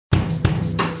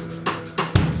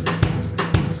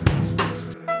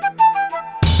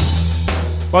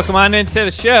Welcome on into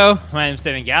the show. My name is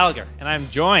Danny Gallagher, and I'm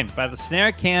joined by the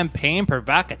Snare Campaign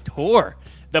Provocateur,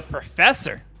 the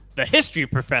Professor, the History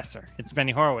Professor. It's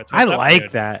Benny Horowitz. What's I like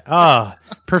dude? That. Oh,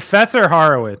 Professor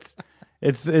Horowitz.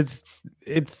 It's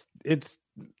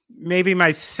maybe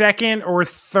my second or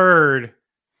third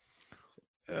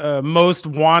most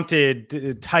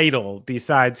wanted title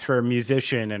besides for a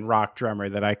musician and rock drummer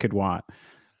that I could want.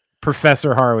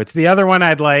 Professor Horowitz. The other one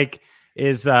I'd like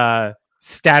is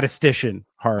statistician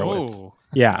Horowitz. Oh,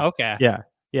 yeah. Okay.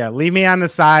 Yeah. Leave me on the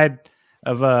side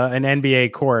of an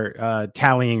NBA court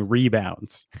tallying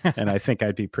rebounds, and I think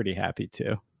I'd be pretty happy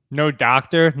too. No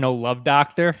doctor, no love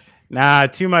doctor. Nah,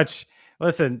 too much.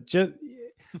 Listen, just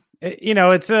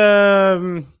it's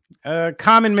a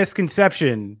common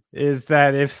misconception is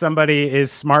that if somebody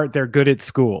is smart, they're good at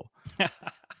school.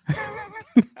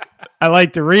 I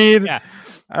like to read. Yeah.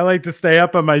 I like to stay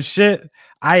up on my shit.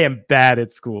 I am bad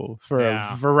at school for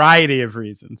a variety of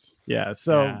reasons. Yeah.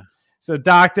 So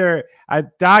doctor,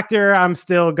 I'm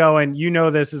still going,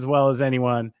 this as well as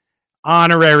anyone,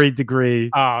 honorary degree.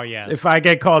 Oh, yes. If I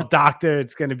get called doctor,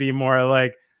 it's going to be more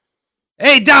like,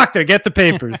 hey, doctor, get the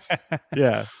papers.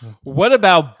 Yeah. What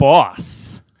about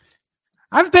boss?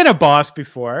 I've been a boss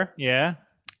before. Yeah.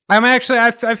 I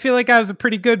feel like I was a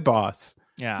pretty good boss.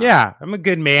 Yeah. Yeah. I'm a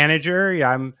good manager. Yeah.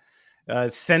 I'm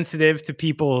sensitive to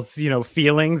people's,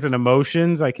 feelings and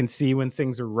emotions. I can see when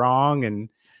things are wrong and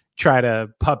try to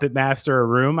puppet master a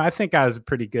room. I think I was a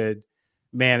pretty good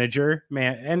manager,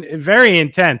 man, and very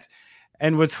intense.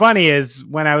 And what's funny is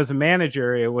when I was a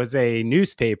manager, it was a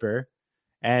newspaper,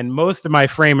 and most of my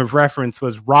frame of reference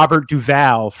was Robert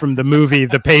Duvall from the movie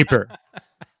The Paper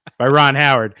by Ron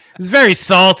Howard. He's a very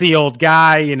salty old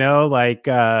guy,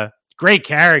 great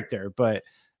character, but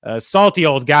a salty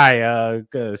old guy,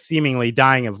 seemingly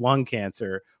dying of lung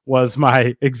cancer, was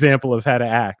my example of how to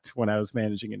act when I was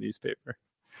managing a newspaper.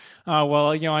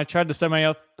 I tried to set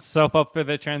myself up for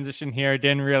the transition here.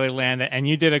 Didn't really land it. And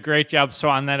you did a great job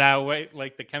swatting that out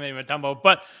like the Kemi Mutombo.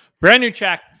 But brand new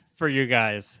track for you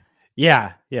guys.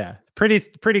 Yeah.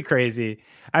 Pretty crazy.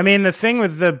 I mean, the thing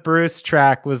with the Bruce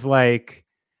track was like,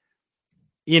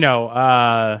 in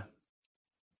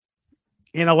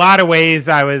a lot of ways,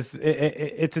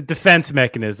 it's a defense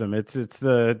mechanism. It's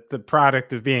the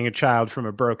product of being a child from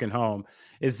a broken home,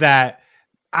 is that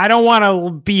I don't want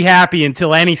to be happy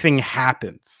until anything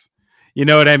happens. You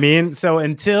know what I mean? So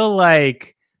until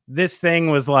this thing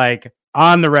was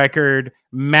on the record,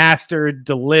 mastered,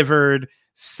 delivered,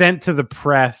 sent to the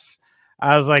press,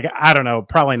 I was like, I don't know,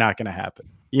 probably not going to happen.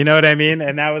 You know what I mean?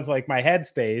 And that was my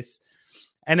headspace.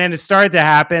 And then it started to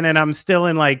happen, and I'm still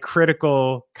in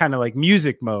critical kind of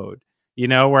music mode,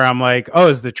 where I'm like, oh,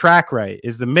 is the track right?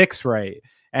 Is the mix right?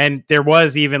 And there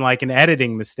was even an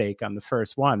editing mistake on the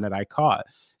first one that I caught.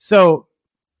 So,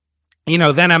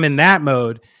 then I'm in that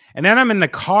mode, and then I'm in the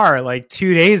car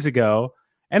 2 days ago.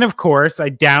 And of course I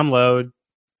download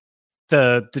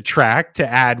the track to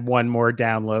add one more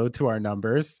download to our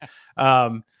numbers.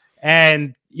 And,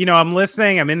 I'm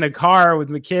listening, I'm in the car with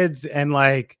my kids, and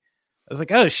I was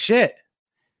like, oh shit,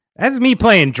 that's me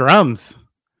playing drums.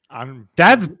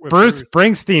 That's Bruce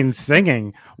Springsteen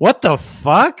singing. What the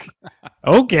fuck?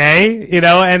 Okay.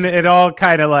 And it all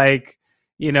kind of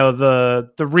the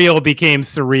real became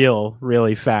surreal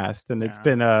really fast. And it's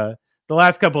been the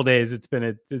last couple of days, it's been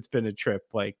a trip,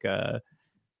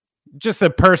 just a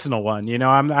personal one.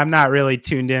 I'm not really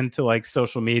tuned into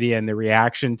social media and the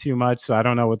reaction too much, so I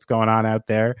don't know what's going on out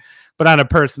there. But on a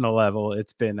personal level,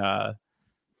 it's been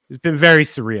very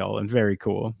surreal and very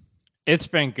cool. It's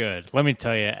been good. Let me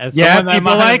tell you. As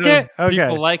people like it? Okay.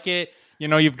 People like it.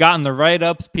 You've gotten the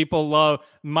write-ups. People love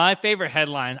my favorite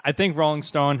headline. I think Rolling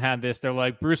Stone had this. They're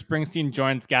like, Bruce Springsteen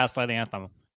joins Gaslight Anthem.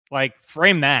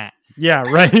 Frame that. Yeah,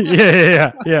 right.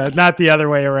 Yeah. Not the other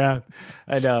way around.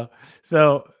 I know.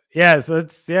 So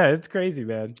it's crazy,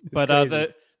 man. But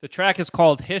crazy. The track is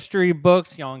called History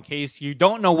Books, in case you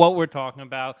don't know what we're talking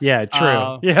about. Yeah,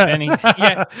 true. Benny,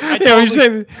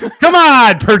 come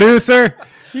on, producer.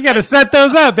 You got to set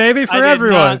those up, baby, for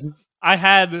everyone. I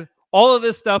had all of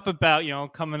this stuff about,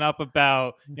 coming up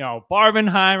about,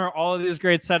 Barbenheimer, all of these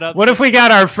great setups. What if we got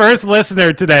our first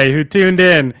listener today who tuned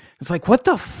in? It's like, what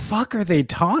the fuck are they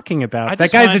talking about?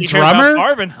 That guy's a drummer?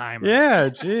 Barbenheimer. Yeah,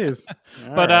 jeez.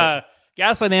 But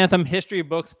Gaslight Anthem, History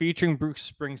Books featuring Bruce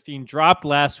Springsteen dropped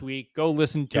last week. Go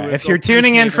listen to it. If you're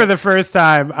tuning in for the first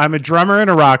time, I'm a drummer in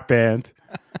a rock band.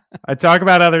 I talk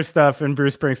about other stuff, and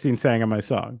Bruce Springsteen sang on my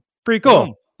song. Pretty cool.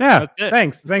 Boom. Yeah,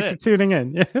 thanks for tuning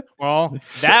in. Well,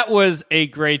 that was a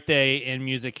great day in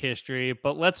music history,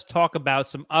 but let's talk about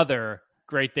some other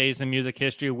great days in music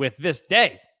history with this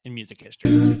day in music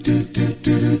history.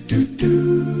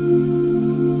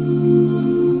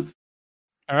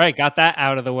 All right, got that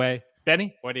out of the way.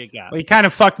 Benny, what do you got? Well, you kind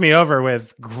of fucked me over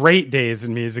with great days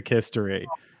in music history,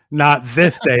 not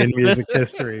this day in music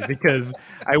history, because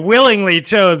I willingly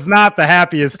chose not the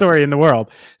happiest story in the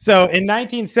world. So in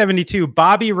 1972,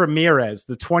 Bobby Ramirez,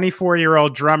 the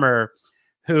 24-year-old drummer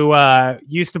who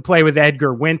used to play with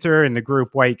Edgar Winter in the group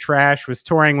White Trash, was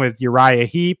touring with Uriah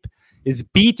Heep, is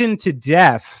beaten to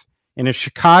death in a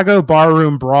Chicago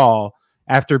barroom brawl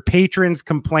after patrons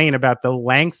complain about the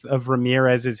length of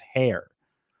Ramirez's hair.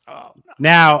 Oh, no.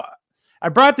 Now, I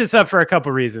brought this up for a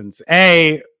couple reasons.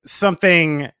 A,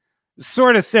 something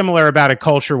sort of similar about a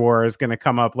culture war is going to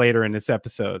come up later in this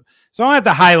episode. So I wanted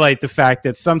to highlight the fact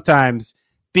that sometimes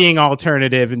being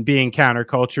alternative and being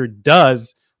counterculture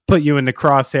does put you in the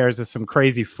crosshairs of some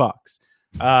crazy fucks.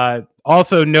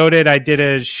 Also noted, I did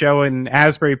a show in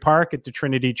Asbury Park at the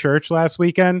Trinity Church last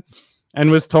weekend and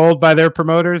was told by their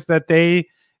promoters that they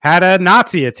had a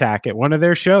Nazi attack at one of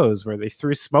their shows where they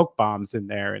threw smoke bombs in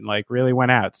there and like really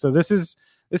went out. So this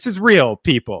is real,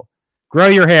 people. Grow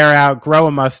your hair out, grow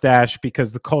a mustache,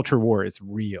 because the culture war is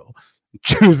real.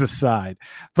 Choose a side.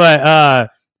 But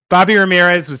Bobby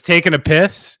Ramirez was taking a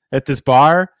piss at this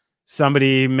bar.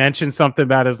 Somebody mentioned something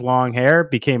about his long hair,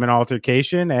 became an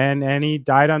altercation, and he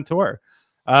died on tour.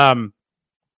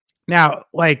 Now,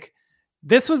 like,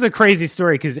 this was a crazy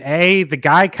story because A, the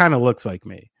guy kind of looks like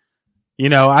me. You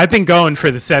know, I've been going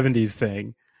for the 70s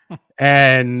thing,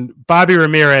 and Bobby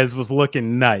Ramirez was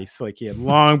looking nice. Like, he had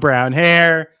long brown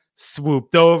hair,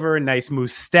 swooped over, nice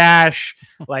mustache.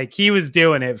 Like, he was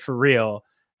doing it for real.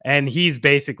 And he's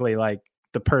basically like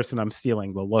the person I'm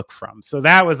stealing the look from. So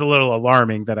that was a little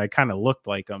alarming that I kind of looked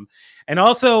like him. And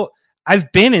also,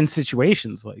 I've been in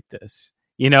situations like this.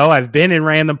 You know, I've been in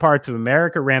random parts of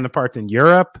America, random parts in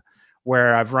Europe,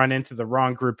 where I've run into the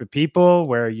wrong group of people,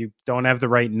 where you don't have the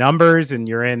right numbers and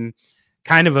you're in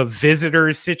kind of a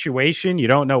visitor's situation. You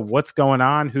don't know what's going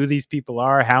on, who these people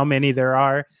are, how many there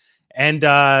are. And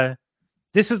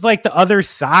this is like the other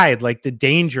side, like the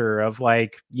danger of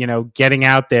like, you know, getting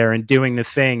out there and doing the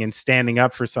thing and standing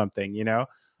up for something, you know?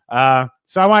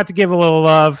 So I wanted to give a little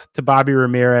love to Bobby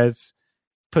Ramirez,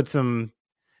 put some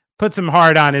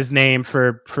heart on his name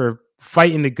for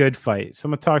fighting the good fight.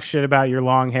 Someone talks shit about your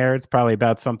long hair, it's probably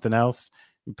about something else.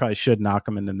 You probably should knock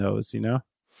him in the nose, you know?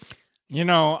 You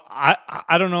know,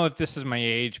 I don't know if this is my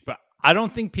age, but I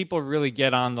don't think people really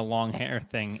get on the long hair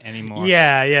thing anymore.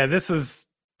 Yeah. This was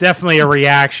definitely a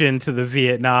reaction to the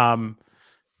Vietnam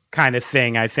kind of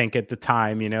thing, I think, at the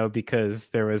time, you know, because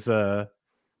there was an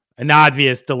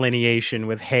obvious delineation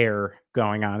with hair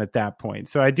going on at that point.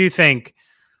 So I do think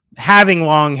having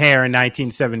long hair in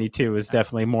 1972 is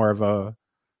definitely more of a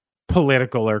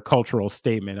political or cultural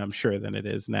statement, I'm sure, than it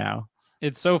is now.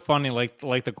 It's so funny, like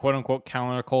the quote unquote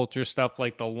counterculture stuff,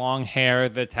 like the long hair,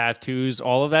 the tattoos,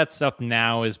 all of that stuff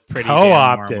now is pretty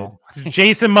co-opted. It's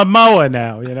Jason Momoa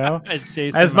now, you know. It's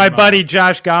Jason As my Momoa. buddy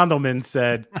Josh Gondelman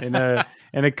said in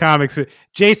a comics,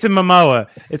 Jason Momoa.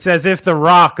 It's as if The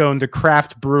Rock owned a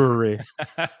craft brewery.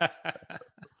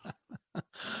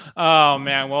 Oh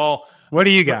man, well. What do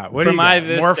you got? What do you got?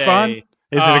 More day, fun? Is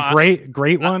it a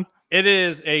great one? It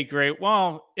is a great.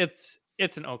 Well, it's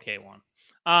an okay one.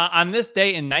 On this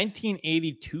day in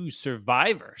 1982,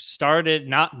 Survivor started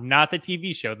not the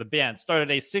TV show, the band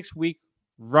started a 6-week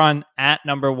run at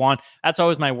number one. That's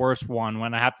always my worst one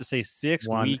when I have to say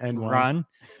 6-week run.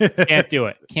 Can't do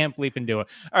it. Can't bleep and do it.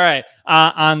 All right.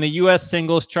 On the U.S.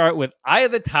 singles chart with Eye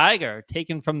of the Tiger,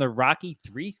 taken from the Rocky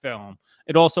III film.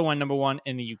 It also went number one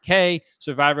in the UK.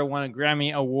 Survivor won a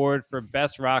Grammy Award for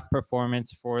Best Rock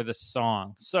Performance for the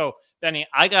song. So, Benny,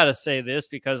 I got to say this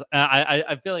because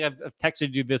I feel like I've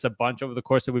texted you this a bunch over the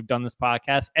course that we've done this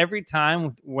podcast. Every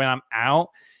time when I'm out,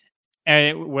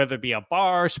 whether it be a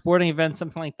bar, sporting event,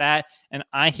 something like that, and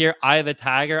I hear Eye of the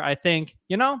Tiger, I think,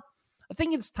 I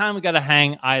think it's time we got to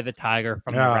hang Eye of the Tiger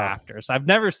from the rafters. I've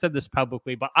never said this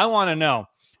publicly, but I want to know,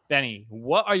 Benny,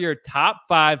 what are your top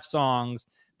 5 songs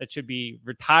that should be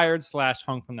retired /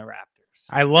 hung from the rafters?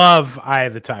 I love Eye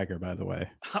of the Tiger, by the way.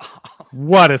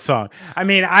 What a song. I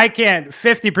mean, I can't,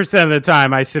 50% of the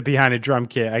time I sit behind a drum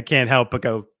kit, I can't help but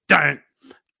go, dun,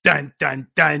 dun, dun,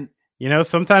 dun. You know,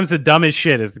 sometimes the dumbest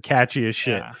shit is the catchiest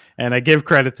shit. Yeah. And I give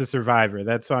credit to Survivor.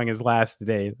 That song has lasted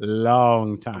a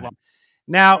long time.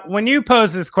 Now, when you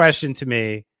pose this question to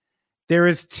me, there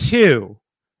is 2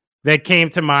 that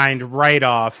came to mind right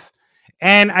off.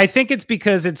 And I think it's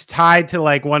because it's tied to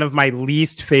like one of my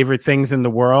least favorite things in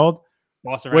the world,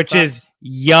 which is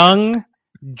young,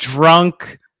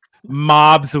 drunk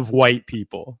mobs of white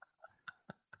people.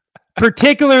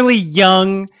 particularly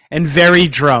young and very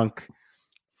drunk.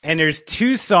 And there's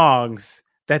two songs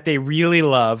that they really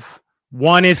love.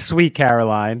 One is Sweet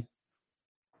Caroline,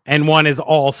 and one is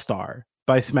All Star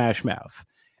by Smash Mouth.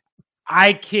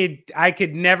 I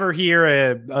could never hear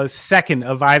a second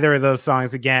of either of those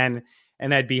songs again,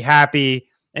 and I'd be happy.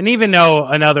 And even though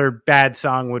another bad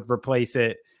song would replace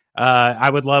it, I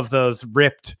would love those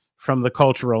ripped from the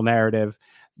cultural narrative.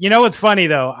 You know what's funny,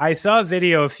 though? I saw a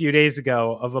video a few days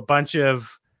ago of a bunch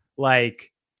of,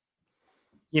 like,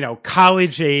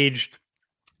 college-aged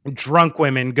drunk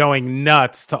women going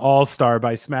nuts to All Star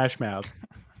by Smash Mouth.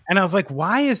 And I was like,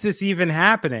 why is this even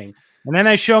happening? And then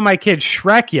I show my kid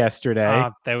Shrek yesterday.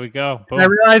 There we go. I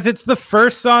realize it's the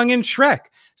first song in Shrek.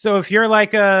 So if you're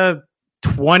like a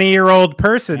 20-year-old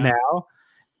person now,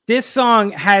 this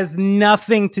song has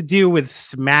nothing to do with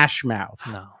Smash Mouth.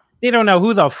 No. They don't know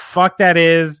who the fuck that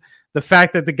is. The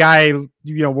fact that the guy,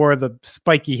 wore the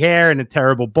spiky hair and the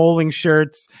terrible bowling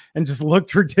shirts and just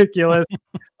looked ridiculous.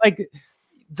 Like,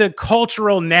 the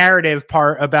cultural narrative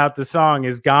part about the song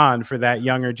is gone for that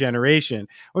younger generation,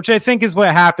 which I think is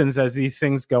what happens as these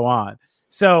things go on.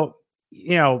 So,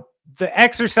 the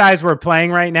exercise we're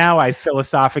playing right now, I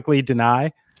philosophically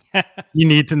deny. You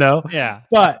need to know. Yeah.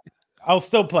 But I'll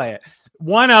still play it.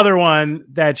 One other one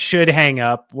that should hang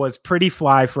up was Pretty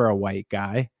Fly for a White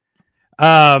Guy.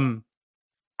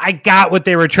 I got what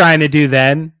they were trying to do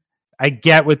then. I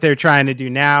get what they're trying to do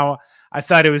now. I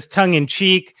thought it was tongue in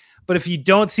cheek. But if you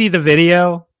don't see the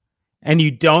video and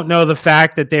you don't know the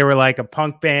fact that they were like a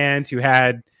punk band who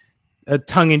had a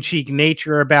tongue-in-cheek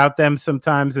nature about them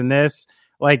sometimes in this,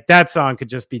 like, that song could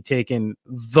just be taken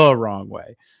the wrong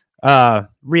way.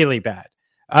 Really bad.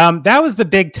 That was the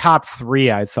big top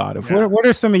three I thought of. Yeah. What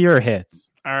are some of your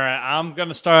hits? All right, I'm going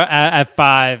to start at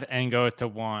 5 and go to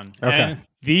 1. Okay. And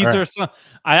these are some,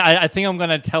 I think I'm going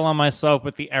to tell on myself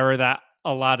with the era that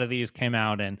a lot of these came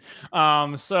out in.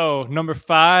 So number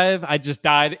 5, I Just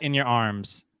Died in Your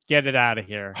Arms. Get it out of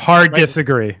here. Hard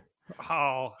disagree.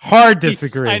 Oh, hard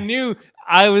disagree. I knew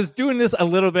I was doing this a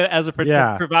little bit as a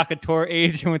provocateur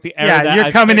agent with the era. Yeah,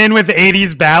 you're coming in with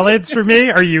 80s ballads for me?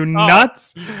 Are you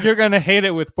nuts? You're going to hate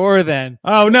it with 4 then.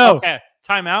 Oh, no. Okay,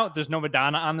 time out. There's no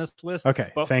Madonna on this list.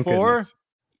 Okay, but thank 4, goodness.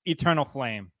 Eternal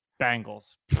Flame,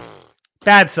 Bangles.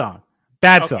 Bad song.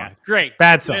 Bad song. Great.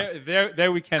 Bad song.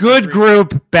 There we can. Good agree.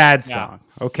 Group, bad song.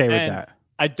 Yeah. Okay with that.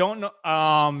 I don't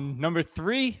know. Number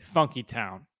 3, Funky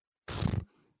Town.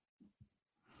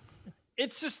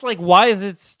 It's just like, why is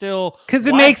it still? Because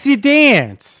it makes you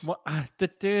dance.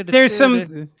 That's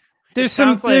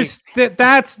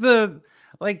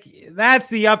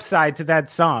the upside to that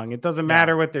song. It doesn't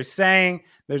matter what they're saying.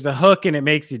 There's a hook and it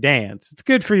makes you dance. It's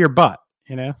good for your butt,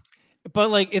 But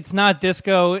like, it's not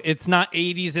disco. It's not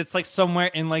 80s. It's like somewhere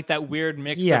in like that weird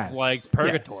mix of like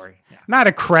purgatory. Yes. Yeah. Not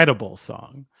a credible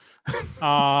song.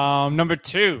 Number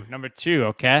two.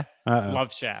 Okay. Uh-oh.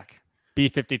 Love Shack.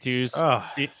 B-52s. Oh.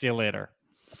 See you later.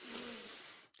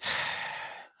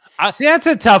 See, that's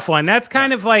a tough one. That's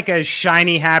kind of like a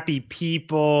Shiny Happy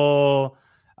People,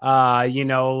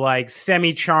 like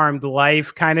Semi-Charmed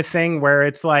Life kind of thing, where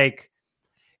it's like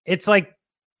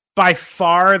by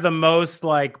far the most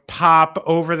like pop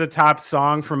over the top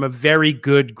song from a very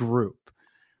good group,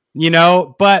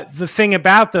 but the thing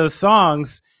about those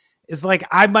songs is like,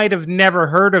 I might have never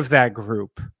heard of that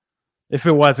group if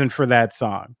it wasn't for that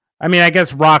song. I mean, I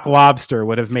guess Rock Lobster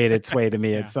would have made its way to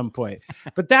me at some point,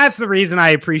 but that's the reason I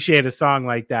appreciate a song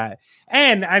like that.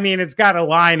 And I mean, it's got a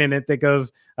line in it that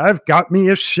goes, "I've got me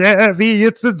a Chevy.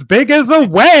 It's as big as a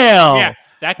whale." Yeah,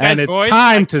 that guy's and it's voice,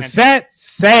 time to set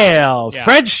sail. Yeah.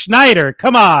 Fred Schneider,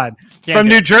 come on, from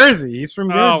New Jersey. He's from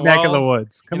your neck of the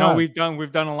woods. Come on. We've done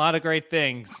a lot of great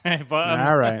things. But,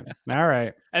 all right.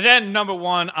 And then number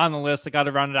 1 on the list, I got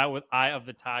to round it out with "Eye of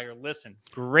the Tiger." Listen,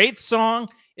 great song.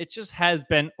 It just has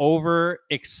been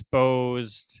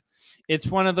overexposed. It's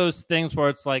one of those things where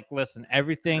it's like, listen,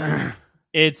 everything,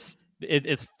 it's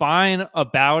fine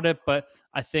about it, but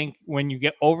I think when you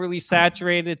get overly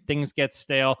saturated, things get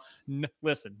stale.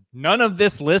 Listen, none of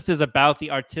this list is about the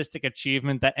artistic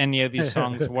achievement that any of these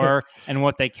songs were and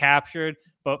what they captured.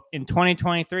 But in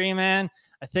 2023, man,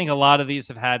 I think a lot of these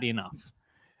have had enough.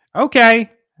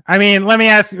 Okay. I mean, let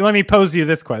me pose you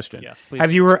this question. Yes, please.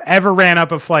 Have you ever ran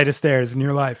up a flight of stairs in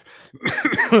your life?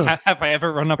 Have I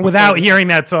ever run up without hearing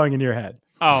that song in your head?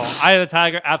 Oh, "Eye of the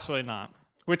Tiger"? Absolutely not.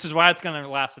 Which is why it's going to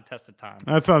last the test of time.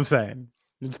 That's what I'm saying.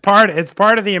 It's part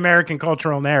of the American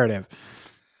cultural narrative,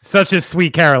 such as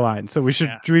 "Sweet Caroline." So we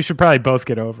should probably both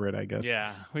get over it, I guess.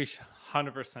 Yeah, we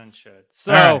 100% should.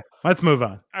 So let's move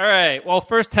on. All right. Well,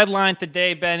 first headline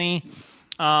today, Benny.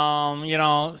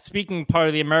 Speaking part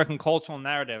of the American cultural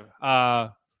narrative,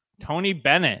 Tony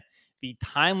Bennett, the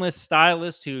timeless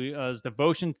stylist whose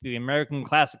devotion to the American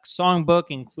classic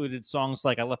songbook included songs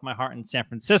like I Left My Heart in San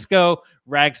Francisco,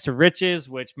 Rags to Riches,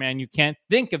 which, man, you can't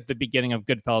think of the beginning of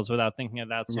Goodfellas without thinking of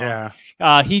that song.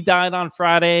 Yeah. He died on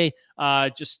Friday,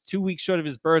 just 2 weeks short of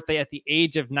his birthday at the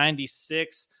age of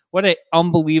 96. What an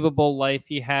unbelievable life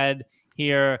he had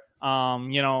here.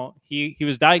 He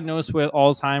was diagnosed with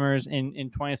Alzheimer's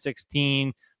in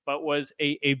 2016, but was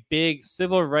a big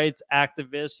civil rights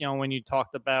activist. When you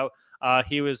talked about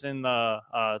he was in the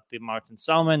Martin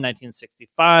Selman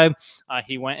 1965.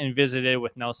 He went and visited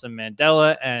with Nelson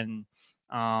Mandela and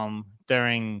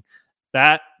during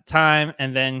that time,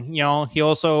 and then he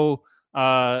also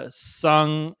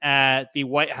sung at the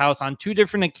White House on 2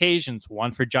 different occasions,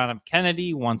 one for John F.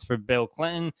 Kennedy, once for Bill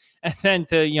Clinton, and then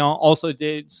also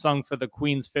sung for the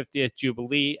Queen's 50th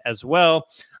Jubilee as well.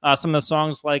 Some of the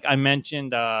songs, like I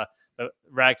mentioned,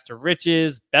 Rags to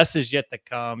Riches, Best Is Yet to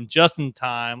Come, Just in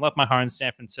Time, Left My Heart in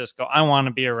San Francisco, I Want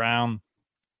to Be Around.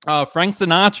 Frank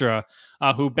Sinatra,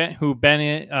 who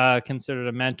Bennett considered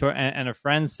a mentor and a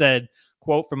friend, said,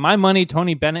 quote, "For my money,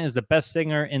 Tony Bennett is the best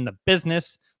singer in the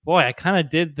business." Boy, I kind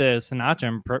of did the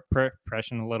Sinatra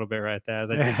impression a little bit right there. As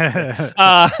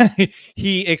I did.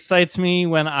 He excites me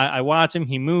when I watch him.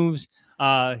 He moves.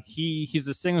 He's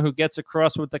a singer who gets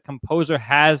across what the composer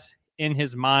has in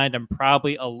his mind and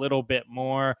probably a little bit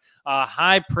more.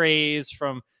 High praise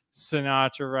from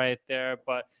Sinatra right there.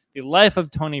 But the life of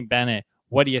Tony Bennett,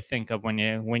 what do you think of when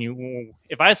you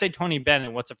if I say Tony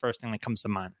Bennett, what's the first thing that comes to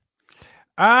mind?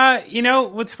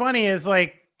 What's funny is,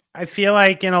 like, I feel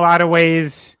like in a lot of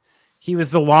ways he was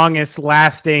the longest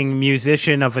lasting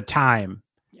musician of a time.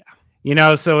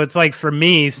 Yeah. So it's like, for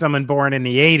me, someone born in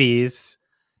the 80s,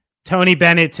 Tony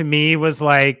Bennett to me was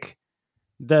like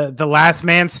the last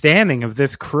man standing of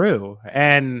this crew.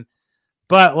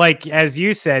 But like, as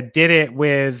you said, did it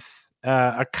with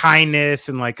a kindness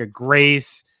and like a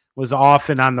grace, was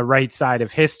often on the right side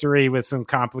of history with some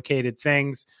complicated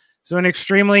things. So an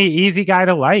extremely easy guy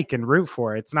to like and root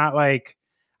for. It's not like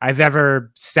I've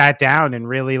ever sat down and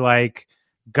really like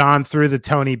gone through the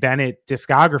Tony Bennett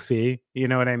discography. You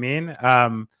know what I mean?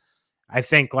 I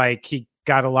think like he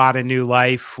got a lot of new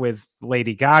life with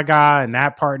Lady Gaga and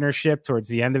that partnership towards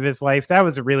the end of his life. That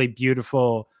was a really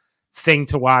beautiful thing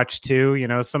to watch too.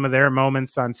 Some of their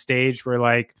moments on stage were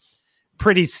like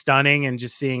pretty stunning, and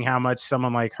just seeing how much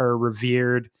someone like her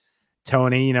revered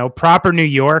Tony, proper New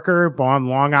Yorker, born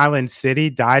Long Island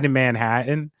City, died in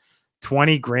Manhattan,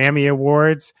 20 Grammy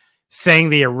Awards,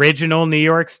 sang the original New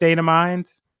York State of Mind,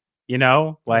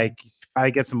 like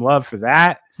I get some love for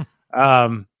that.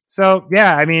 So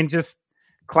yeah, I mean, just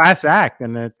class act.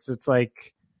 And it's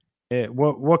like,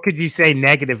 what could you say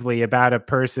negatively about a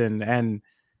person? And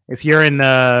if you're in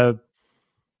the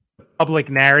public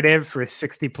narrative for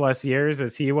 60 plus years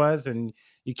as he was, and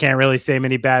you can't really say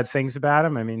many bad things about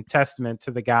him, I mean, testament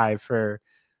to the guy for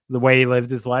the way he lived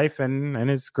his life and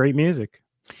his great music.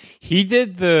 He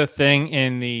did the thing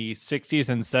in the 60s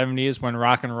and 70s when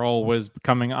rock and roll was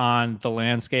coming on the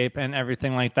landscape and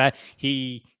everything like that.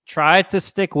 He tried to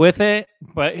stick with it,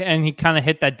 and he kind of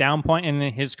hit that down point in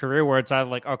his career where it's either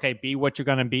like, okay, be what you're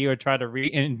going to be or try to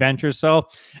reinvent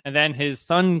yourself. And then his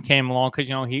son came along because,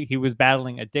 he was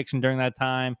battling addiction during that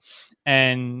time.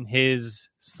 And his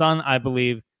son, I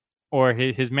believe, or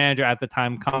his manager at the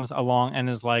time, comes along and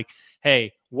is like,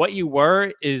 hey, what you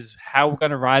were is how we're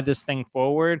going to ride this thing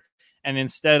forward. And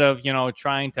instead of,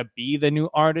 trying to be the new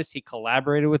artist, he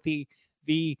collaborated with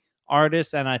the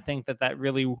artist. And I think that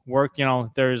really worked.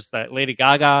 There's that Lady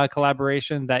Gaga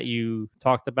collaboration that you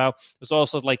talked about. There's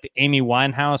also like the Amy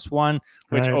Winehouse one,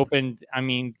 which opened, I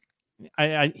mean,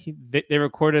 they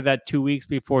recorded that 2 weeks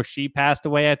before she passed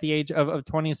away at the age of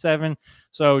 27.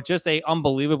 So just a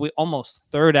unbelievably almost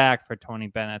third act for Tony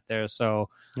Bennett there. So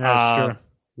true.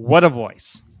 What a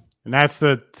voice. And that's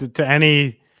to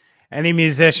any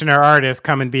musician or artist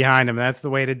coming behind him. That's the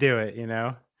way to do it.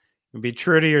 Be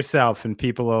true to yourself and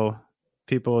people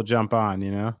will jump on,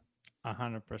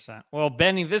 100%. Well,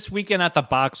 Benny, this weekend at the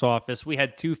box office, we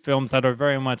had 2 films that are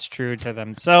very much true to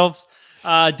themselves.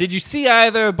 Did you see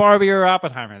either Barbie or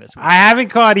Oppenheimer this week? I haven't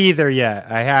caught either yet.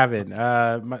 I haven't.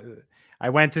 I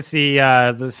went to see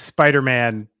the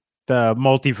Spider-Man, the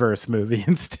multiverse movie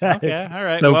instead. Okay, all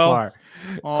right. So far.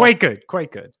 Quite good.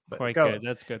 Quite good.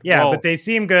 That's good. Yeah, but they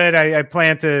seem good. I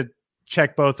plan to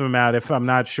check both of them out if I'm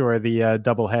not sure the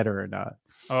double header or not.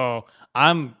 Oh,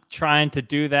 I'm trying to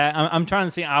do that. I'm trying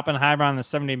to see Oppenheimer on the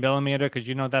 70 millimeter because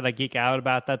you know that I geek out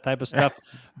about that type of stuff.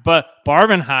 But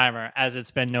Barbenheimer, as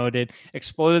it's been noted,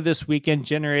 exploded this weekend,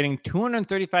 generating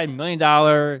 $235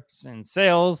 million in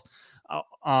sales.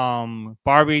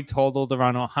 Barbie totaled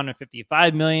around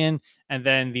 155 million, and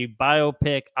then the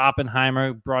biopic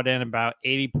Oppenheimer brought in about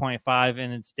 80.5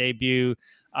 in its debut.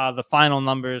 The final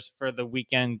numbers for the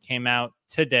weekend came out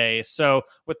today. So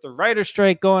with the writer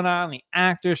strike going on, the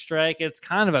actor strike, it's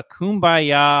kind of a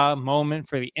kumbaya moment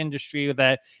for the industry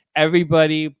that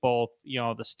everybody, both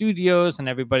the studios and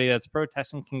everybody that's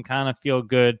protesting, can kind of feel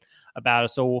good about it.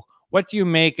 So what do you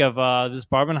make of this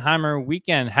Barbenheimer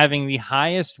weekend having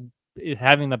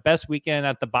the best weekend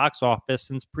at the box office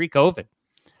since pre-COVID?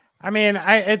 I mean,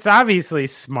 it's obviously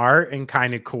smart and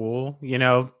kind of cool,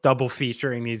 double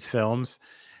featuring these films.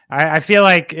 I feel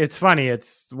like it's funny.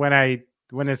 It's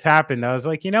when this happened, I was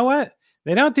like, you know what?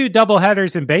 They don't do double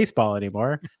headers in baseball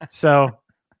anymore. So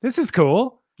this is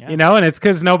cool, and it's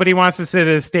because nobody wants to sit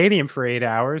at a stadium for 8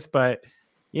 hours. But,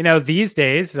 these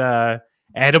days,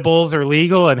 edibles are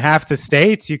legal in half the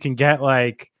states. You can get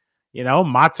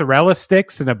mozzarella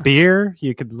sticks and a beer.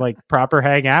 You could proper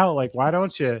hang out. Why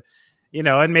don't you,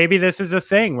 and maybe this is a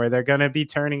thing where they're going to be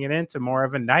turning it into more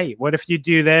of a night. What if you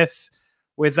do this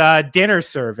with dinner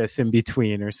service in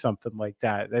between or something like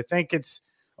that? I think it's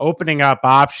opening up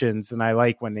options, and I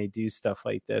like when they do stuff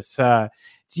like this.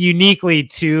 It's uniquely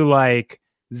to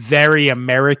very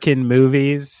American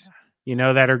movies,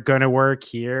 that are going to work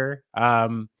here.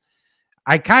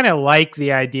 I kind of like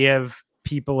the idea of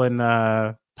people in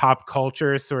the pop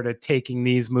culture sort of taking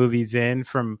these movies in.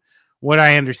 From what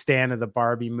I understand of the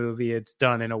Barbie movie, it's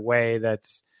done in a way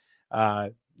that's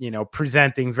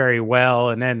presenting very well.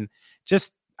 And then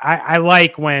just I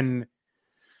like when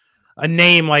a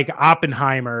name like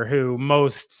Oppenheimer, who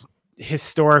most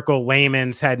historical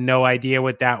laymen had no idea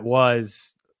what that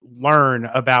was, learn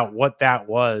about what that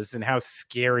was and how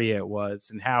scary it was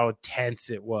and how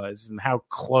tense it was and how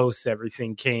close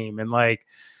everything came. And one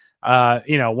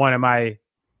of my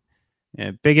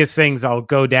biggest things I'll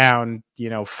go down,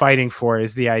 fighting for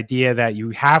is the idea that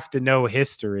you have to know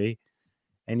history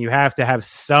and you have to have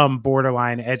some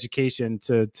borderline education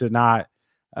to not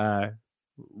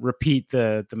repeat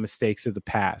the mistakes of the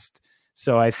past.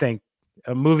 So I think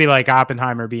a movie like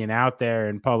Oppenheimer being out there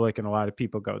in public and a lot of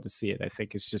people go to see it, I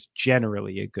think is just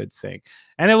generally a good thing.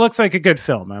 And it looks like a good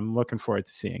film. I'm looking forward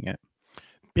to seeing it.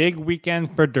 Big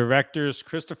weekend for directors.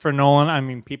 Christopher Nolan. I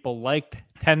mean, people liked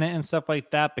Tenet and stuff like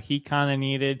that, but he kind of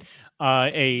needed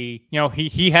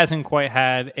he hasn't quite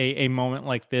had a moment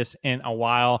like this in a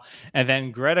while. And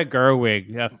then Greta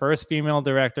Gerwig, the first female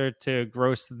director to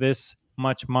gross this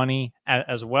much money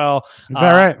as well. Is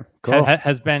that right? Cool.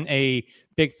 Has been a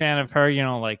big fan of her. You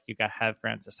have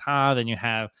Frances Ha, then you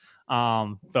have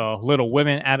the Little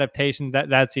Women adaptation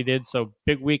that he did. So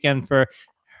big weekend for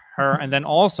her. And then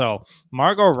also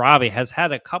Margot Robbie has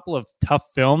had a couple of tough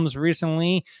films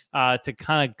recently to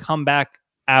kind of come back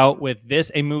out with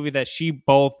a movie that she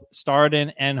both starred in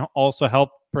and also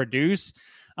helped produce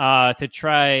to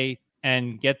try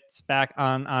and get back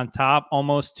on top,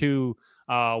 almost to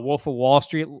Wolf of Wall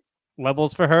Street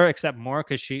levels for her, except more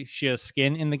because she has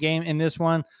skin in the game in this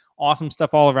one. Awesome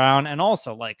stuff all around. And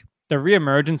also the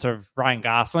reemergence of Ryan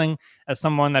Gosling as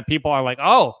someone that people are like,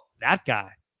 oh, that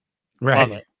guy. Right.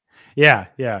 Love it. Yeah.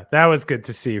 That was good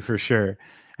to see for sure.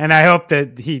 And I hope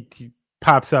that he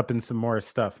pops up in some more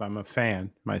stuff. I'm a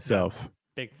fan myself. Yeah,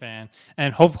 big fan.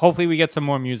 And hopefully we get some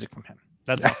more music from him.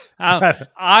 That's all.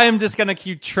 I am just going to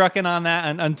keep trucking on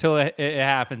that until it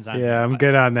happens. I'm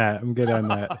good on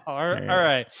that. All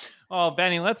right. Well,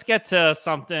 Benny, let's get to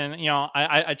something.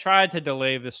 I tried to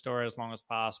delay this story as long as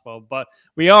possible, but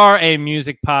we are a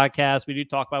music podcast. We do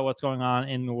talk about what's going on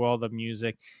in the world of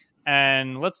music.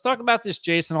 And let's talk about this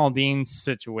Jason Aldean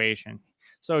situation.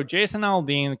 So Jason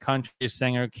Aldean, the country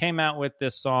singer, came out with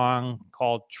this song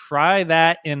called Try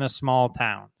That in a Small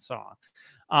Town song.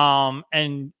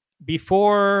 And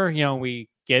before, we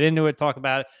get into it, talk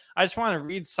about it, I just want to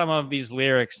read some of these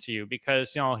lyrics to you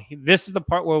because, this is the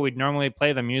part where we'd normally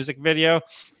play the music video.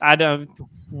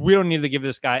 We don't need to give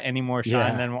this guy any more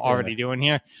shine than we're already doing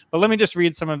here. But let me just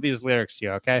read some of these lyrics to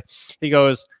you, okay? He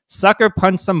goes, sucker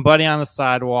punch somebody on the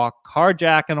sidewalk,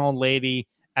 carjack an old lady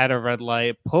at a red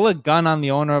light, pull a gun on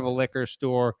the owner of a liquor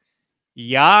store.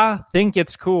 Yeah, think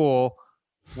it's cool.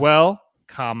 Well,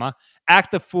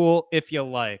 act a fool if you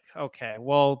like. Okay,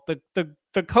 well,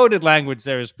 the coded language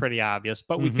there is pretty obvious,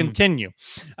 but we continue.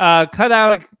 Cuss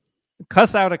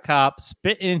out a cop,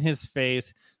 spit in his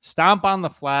face, stomp on the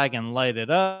flag and light it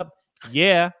up.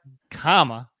 Yeah,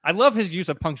 I love his use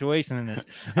of punctuation in this.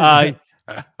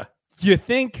 You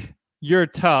think you're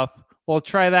tough? Well,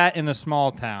 try that in a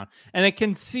small town. And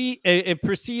it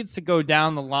proceeds to go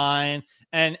down the line.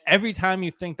 And every time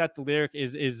you think that the lyric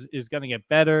is going to get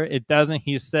better, it doesn't.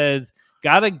 He says,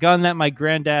 got a gun that my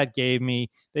granddad gave me.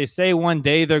 They say one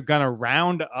day they're going to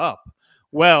round up.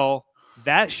 Well,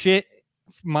 that shit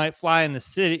might fly in the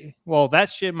city. Well, that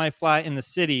shit might fly in the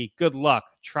city. Good luck.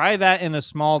 Try that in a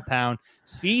small town.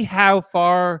 See how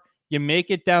far you make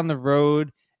it down the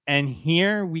road. And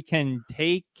here we can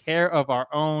take care of our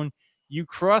own. You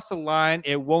cross the line.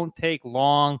 It won't take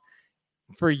long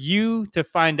for you to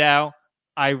find out.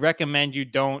 I recommend you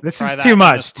don't. This try is that too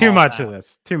much. Too much town. of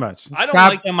this. Too much. I don't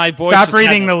like that my voice. Stop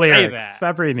reading the lyrics.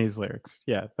 Stop reading these lyrics.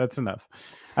 Yeah, that's enough.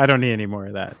 I don't need any more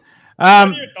of that. What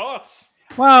are your thoughts?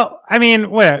 Well, I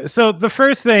mean, whatever. So the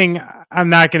first thing I'm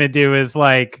not going to do is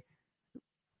like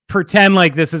pretend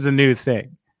like this is a new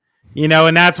thing, you know,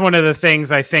 and that's one of the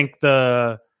things I think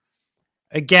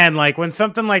again, like when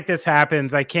something like this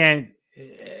happens, I can't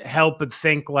help but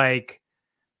think like,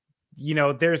 you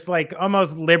know, there's like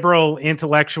almost liberal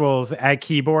intellectuals at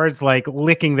keyboards, like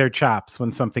licking their chops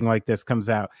when something like this comes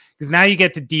out, because now you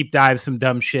get to deep dive some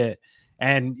dumb shit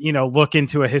and, you know, look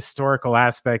into a historical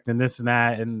aspect and this and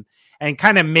that and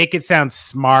kind of make it sound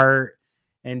smart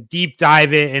and deep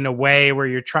dive it in a way where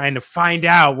you're trying to find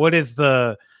out what is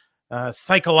the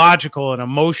psychological and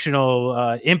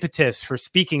emotional impetus for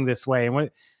speaking this way.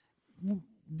 And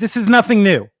this is nothing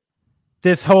new.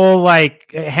 This whole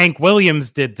like Hank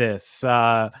Williams did this.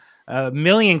 A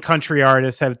million country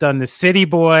artists have done the city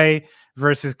boy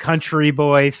versus country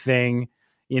boy thing.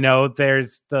 You know,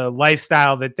 there's the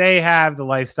lifestyle that they have, the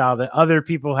lifestyle that other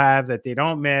people have that they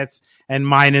don't miss, and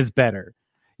mine is better.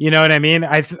 You know what I mean?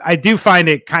 I do find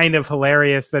it kind of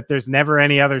hilarious that there's never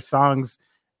any other songs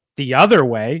the other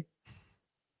way.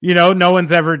 You know, no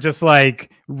one's ever just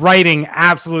like writing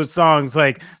absolute songs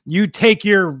like you take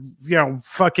your, you know,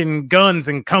 fucking guns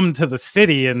and come to the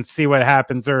city and see what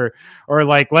happens, or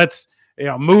like let's, you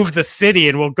know, move the city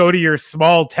and we'll go to your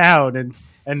small town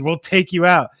and we'll take you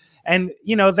out. And,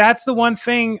 you know, that's the one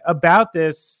thing about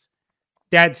this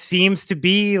that seems to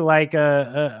be like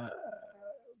a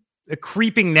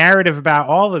creeping narrative about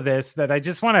all of this, that I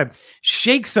just want to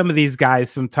shake some of these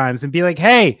guys sometimes and be like,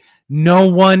 hey, no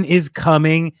one is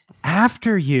coming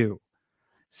after you.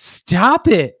 Stop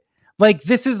it. Like,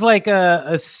 this is like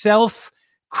a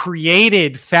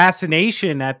self-created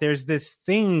fascination that there's this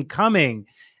thing coming,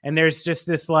 and there's just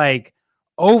this like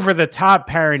over-the-top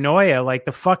paranoia, like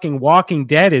the fucking Walking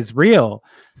Dead is real.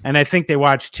 And I think they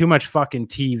watch too much fucking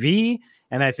TV,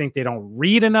 and I think they don't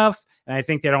read enough, and I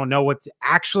think they don't know what's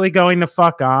actually going to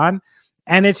fuck on.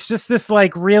 And it's just this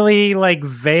like really like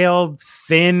veiled,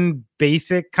 thin,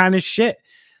 basic kind of shit.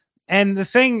 And the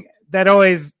thing that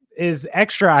always is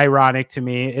extra ironic to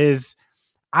me is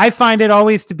I find it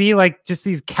always to be like just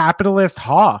these capitalist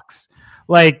hawks.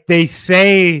 Like they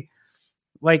say,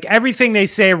 like everything they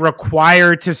say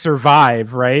required to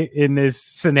survive, right, in this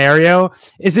scenario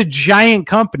is a giant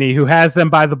company who has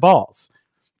them by the balls.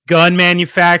 Gun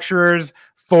manufacturers,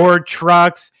 Ford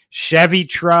trucks, Chevy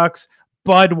trucks,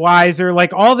 Budweiser,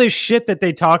 like all this shit that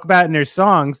they talk about in their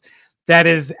songs that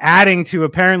is adding to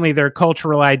apparently their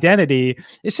cultural identity.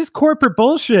 It's just corporate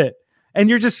bullshit. And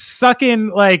you're just sucking,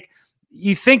 like,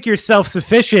 you think you're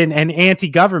self-sufficient and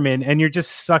anti-government, and you're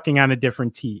just sucking on a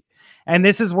different teat. And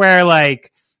this is where,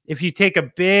 like, if you take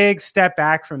a big step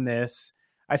back from this,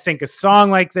 I think a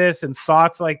song like this and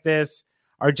thoughts like this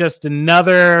are just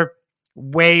another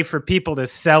way for people to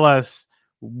sell us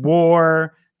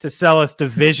war, to sell us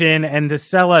division, and to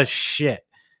sell us shit,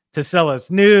 to sell us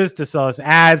news, to sell us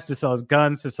ads, to sell us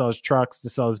guns, to sell us trucks, to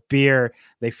sell us beer.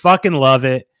 They fucking love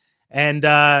it. And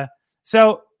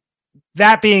so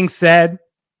that being said,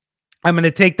 I'm going to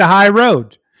take the high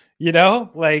road. You know,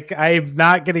 like I'm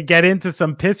not going to get into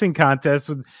some pissing contest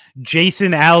with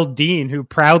Jason Aldean, who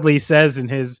proudly says in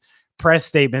his press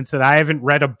statements that I haven't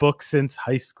read a book since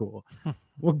high school.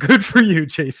 Well, good for you,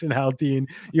 Jason Aldean.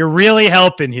 You're really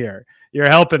helping here. You're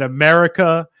helping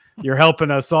America. You're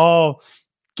helping us all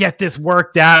get this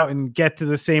worked out and get to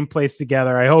the same place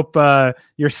together. I hope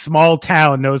your small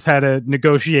town knows how to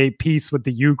negotiate peace with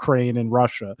the Ukraine and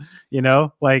Russia. You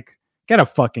know, like, get a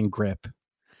fucking grip.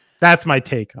 That's my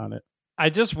take on it.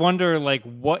 I just wonder, like,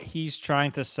 what he's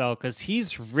trying to sell, because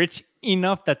he's rich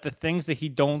enough that the things that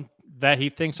he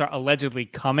thinks are allegedly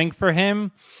coming for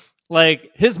him, like,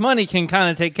 his money can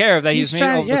kind of take care of that. He's made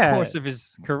over the course of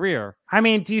his career. I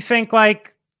mean, do you think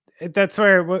like that's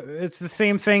where it's the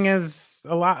same thing as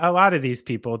a lot of these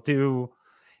people do?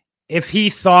 If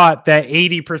he thought that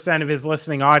 80% of his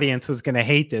listening audience was going to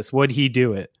hate this, would he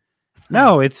do it?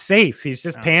 No, it's safe. He's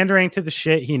just pandering to the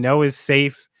shit he knows is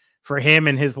safe for him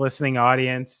and his listening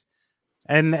audience.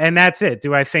 And that's it.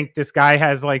 Do I think this guy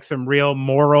has like some real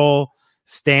moral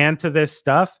stand to this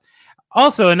stuff?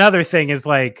 Also, another thing is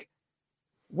like,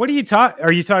 what are you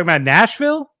talking about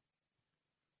Nashville?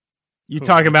 You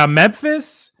talking about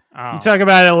Memphis? You talking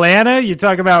about Atlanta? You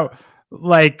talking about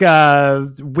like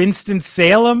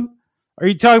Winston-Salem? Are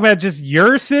you talking about just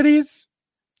your cities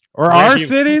or our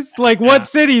cities? Like what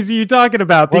cities are you talking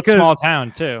about? Because what small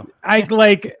town too?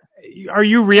 Are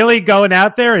you really going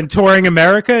out there and touring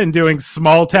America and doing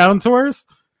small town tours?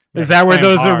 Is that where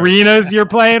those arenas you're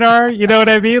playing are? You know what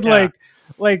I mean? Yeah.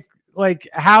 Like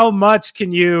how much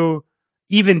can you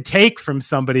even take from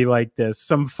somebody like this?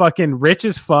 Some fucking rich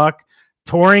as fuck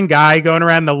touring guy going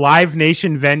around the Live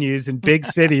Nation venues in big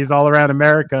cities all around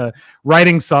America,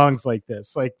 writing songs like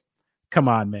this. Like, come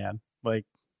on, man. Like,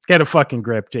 get a fucking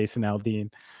grip, Jason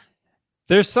Aldean.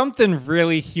 There's something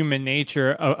really human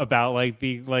nature about like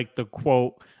the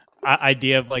quote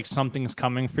idea of like something's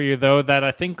coming for you, though, that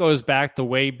I think goes back to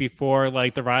way before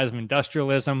like the rise of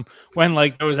industrialism, when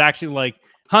like there was actually like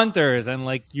hunters and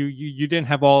like you didn't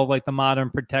have all of, like the modern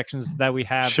protections that we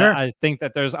have. Sure. I think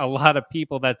that there's a lot of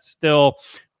people that still,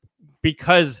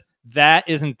 because that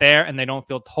isn't there and they don't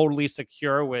feel totally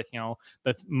secure with, you know,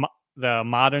 the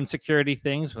modern security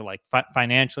things, or like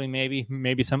financially,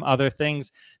 maybe some other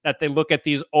things, that they look at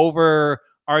these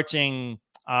overarching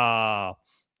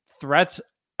threats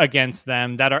against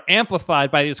them that are amplified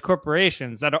by these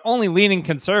corporations that are only leaning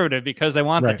conservative because they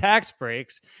want the tax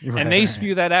breaks, and they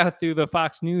spew that out through the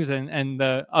Fox News and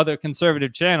the other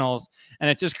conservative channels,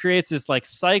 and it just creates this like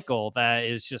cycle that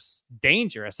is just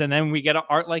dangerous. And then we get an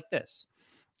art like this.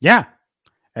 Yeah.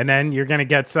 And then you're going to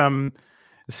get some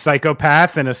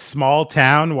psychopath in a small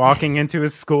town walking into a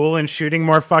school and shooting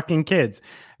more fucking kids.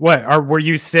 Were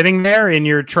you sitting there in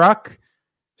your truck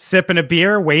sipping a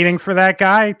beer waiting for that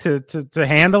guy to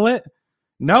handle it?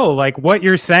 No, like what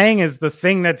you're saying is the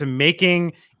thing that's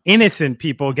making innocent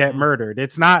people get murdered.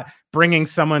 It's not bringing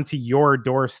someone to your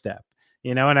doorstep,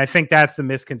 you know? And I think that's the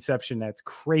misconception that's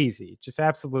crazy, just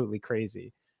absolutely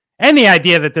crazy. And the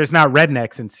idea that there's not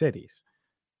rednecks in cities.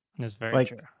 That's very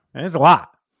true. There's a lot.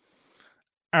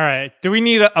 All right. Do we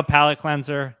need a palate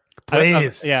cleanser?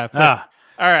 Please. Yeah.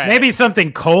 All right. Maybe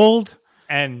something cold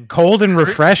and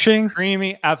refreshing.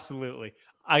 Creamy. Absolutely.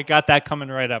 I got that coming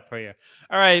right up for you.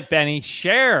 All right, Benny.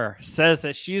 Cher says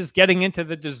that she's getting into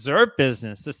the dessert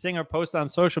business. The singer posted on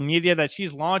social media that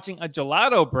she's launching a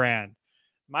gelato brand.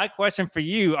 My question for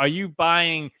you, are you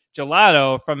buying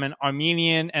gelato from an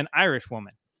Armenian and Irish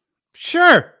woman?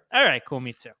 Sure. All right, cool.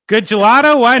 Me too. Good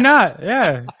gelato? Why not?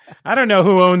 Yeah. I don't know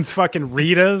who owns fucking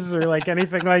Rita's or like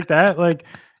anything like that. Like,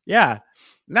 yeah.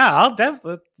 No, I'll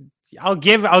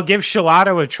give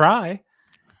gelato a try.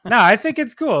 No, I think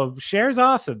it's cool. Cher's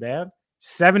awesome, man.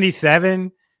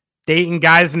 77, dating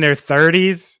guys in their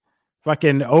 30s,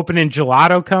 fucking opening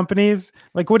gelato companies.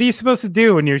 Like, what are you supposed to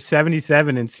do when you're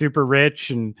 77 and super rich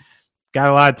and got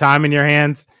a lot of time in your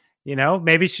hands? You know,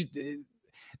 maybe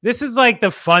this is like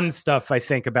the fun stuff I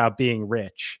think about being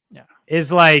rich. Yeah.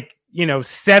 Is like, you know,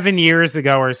 7 years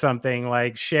ago or something,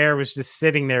 like Cher was just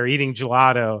sitting there eating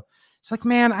gelato. It's like,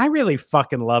 man, I really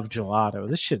fucking love gelato.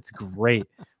 This shit's great.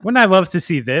 Wouldn't I love to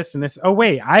see this and this? Oh,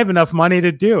 wait, I have enough money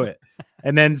to do it.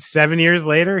 And then 7 years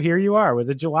later, here you are with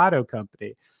a gelato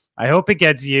company. I hope it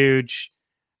gets huge.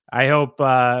 I hope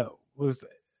I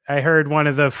heard one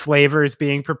of the flavors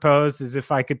being proposed is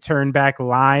if I could turn back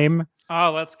lime.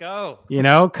 Oh, let's go. You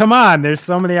know, come on. There's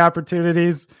so many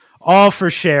opportunities, all for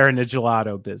Cher in the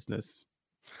gelato business.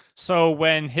 So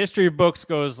when history books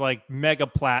goes like mega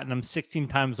platinum 16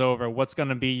 times over, what's going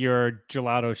to be your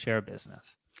gelato Cher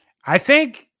business? I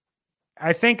think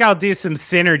I'll do some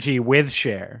synergy with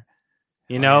Cher.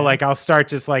 You know, like I'll start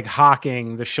just like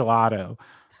hawking the gelato.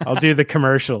 I'll do the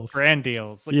commercials. Brand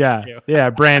deals. Yeah,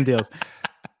 brand deals.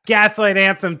 Gaslight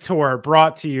Anthem tour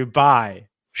brought to you by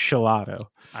gelato.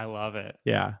 I love it.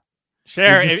 Yeah.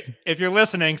 Cher, if you're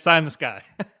listening, sign this guy.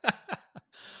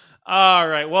 All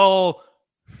right. Well,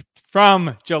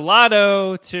 from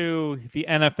gelato to the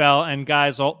NFL and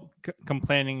guys all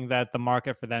complaining that the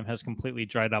market for them has completely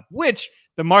dried up, which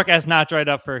the market has not dried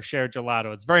up for Cher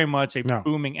gelato. It's very much a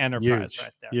booming enterprise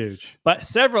right there. Huge. But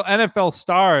several NFL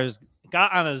stars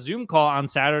got on a Zoom call on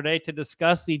Saturday to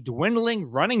discuss the dwindling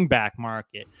running back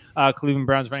market. Cleveland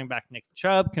Browns running back Nick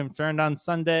Chubb confirmed on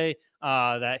Sunday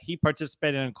that he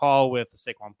participated in a call with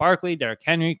Saquon Barkley, Derrick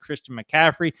Henry, Christian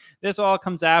McCaffrey. This all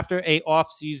comes after a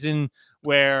offseason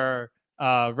where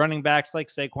running backs like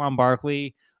Saquon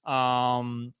Barkley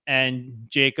and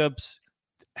Jacobs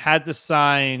had to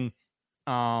sign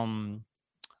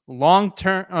long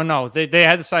term. Oh no, they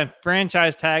had to sign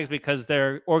franchise tags because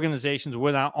their organizations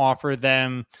would not offer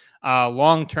them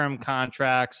long term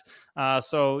contracts.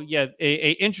 So yeah,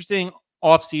 a interesting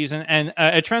off season, and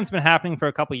a trend's been happening for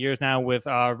a couple of years now with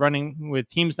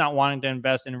teams not wanting to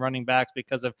invest in running backs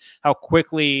because of how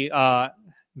quickly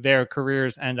their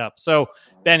careers end up. So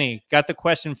Benny, got the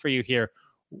question for you here.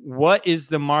 What is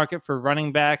the market for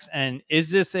running backs, and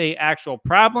is this a actual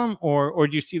problem, or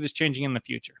do you see this changing in the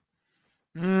future?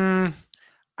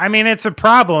 I mean, it's a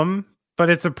problem, but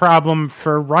it's a problem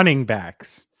for running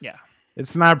backs. Yeah.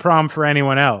 It's not a problem for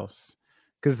anyone else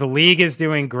because the league is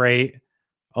doing great.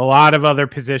 A lot of other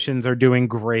positions are doing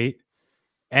great.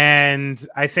 And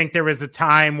I think there was a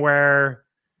time where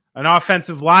an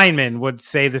offensive lineman would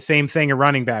say the same thing a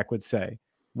running back would say.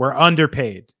 We're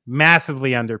underpaid,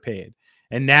 massively underpaid.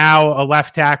 And now a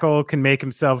left tackle can make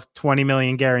himself $20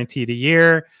 million guaranteed a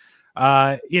year.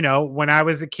 When I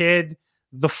was a kid,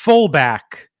 the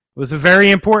fullback was a very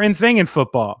important thing in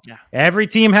football. Yeah. Every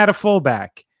team had a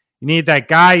fullback. You need that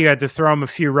guy. You had to throw him a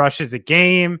few rushes a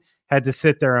game, had to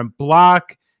sit there and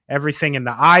block everything in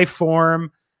the I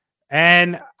form.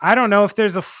 And I don't know if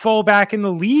there's a fullback in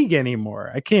the league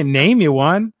anymore. I can't name you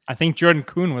one. I think Jordan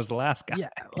Kuhn was the last guy. Yeah,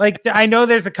 I know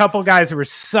there's a couple guys who were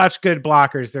such good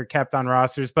blockers they're kept on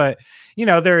rosters, but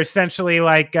they're essentially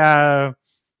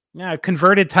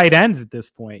converted tight ends at this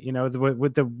point.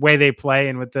 With the way they play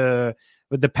and with the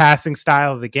passing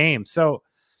style of the game. So,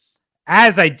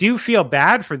 as I do feel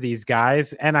bad for these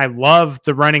guys, and I love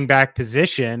the running back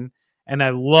position. And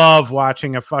I love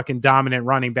watching a fucking dominant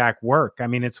running back work. I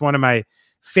mean, it's one of my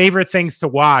favorite things to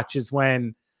watch is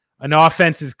when an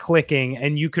offense is clicking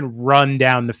and you can run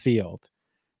down the field.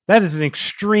 That is an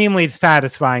extremely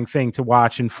satisfying thing to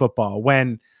watch in football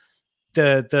when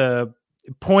the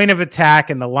point of attack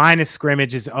and the line of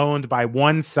scrimmage is owned by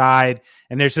one side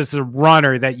and there's just a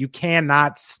runner that you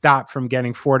cannot stop from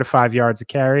getting 4 to 5 yards a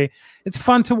carry. It's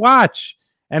fun to watch.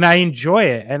 And I enjoy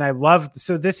it. And I love,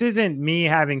 so this isn't me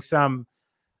having some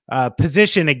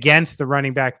position against the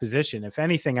running back position. If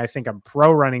anything, I think I'm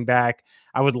pro running back.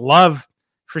 I would love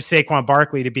for Saquon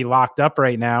Barkley to be locked up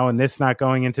right now and this not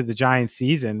going into the Giants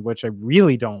season, which I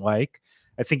really don't like.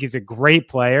 I think he's a great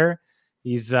player.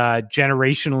 He's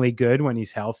generationally good when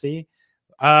he's healthy.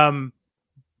 But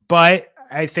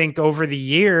I think over the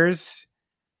years,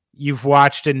 you've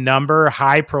watched a number of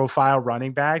high profile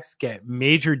running backs get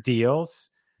major deals,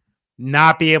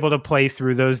 not be able to play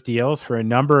through those deals for a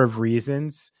number of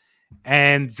reasons.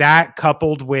 And that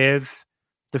coupled with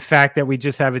the fact that we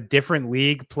just have a different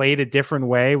league played a different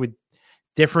way with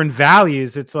different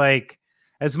values. It's like,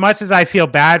 as much as I feel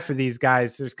bad for these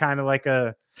guys, there's kind of like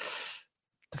the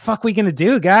fuck we going to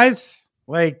do, guys?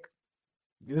 Like,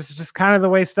 this is just kind of the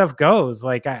way stuff goes.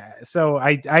 I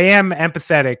am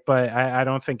empathetic, but I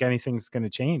don't think anything's going to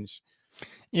change.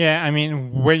 Yeah, I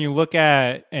mean, when you look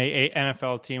at a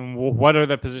NFL team, what are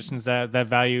the positions that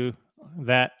value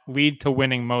that lead to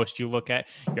winning most? You look at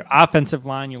your offensive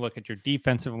line, you look at your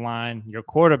defensive line, your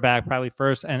quarterback probably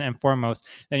first and foremost.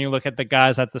 Then you look at the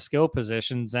guys at the skill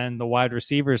positions and the wide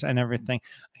receivers and everything.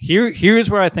 Here's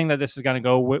where I think that this is going to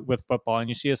go with football, and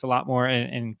you see this a lot more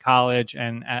in college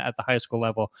and at the high school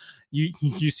level.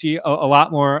 You see a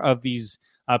lot more of these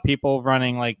people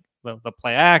running like the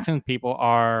play action. People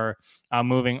are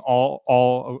moving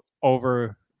all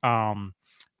over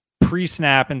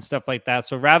pre-snap and stuff like that.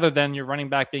 So rather than your running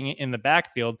back being in the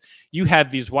backfield, you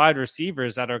have these wide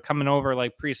receivers that are coming over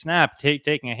like pre-snap,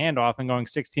 taking a handoff and going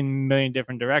 16 million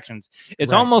different directions.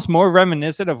 It's almost more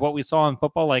reminiscent of what we saw in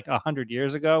football like 100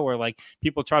 years ago, where like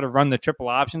people try to run the triple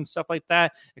option, stuff like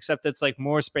that, except it's like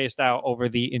more spaced out over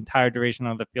the entire duration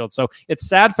of the field. So it's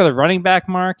sad for the running back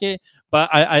market, but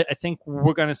I think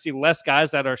we're going to see less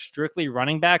guys that are strictly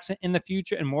running backs in the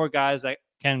future and more guys that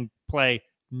can play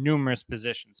numerous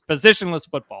positionless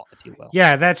football, if you will.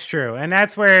 Yeah, that's true. And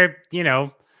that's where,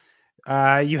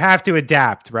 you have to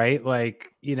adapt, right?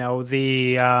 Like,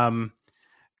 the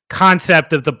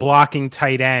concept of the blocking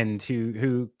tight end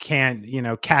who can't,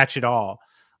 catch it all.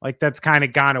 Like that's kind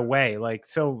of gone away. Like,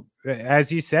 so as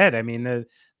you said, I mean,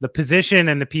 the position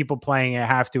and the people playing it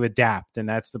have to adapt. And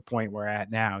that's the point we're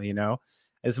at now,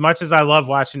 as much as I love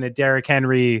watching the Derrick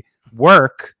Henry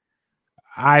work,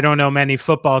 I don't know many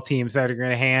football teams that are going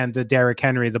to hand the Derrick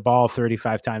Henry the ball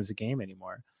 35 times a game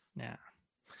anymore. Yeah.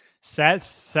 Sad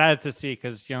to see,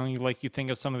 because you think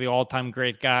of some of the all-time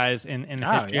great guys in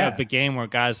the history of the game, where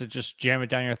guys that just jam it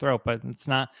down your throat, but it's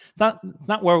not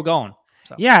where we're going.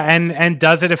 So. Yeah, and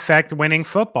does it affect winning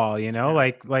football? Look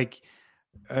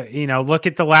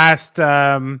at the last.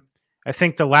 I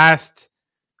think the last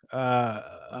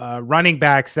running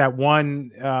backs that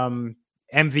won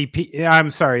MVP. I'm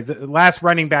sorry, the last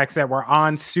running backs that were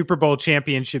on Super Bowl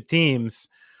championship teams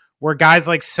were guys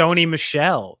like Sony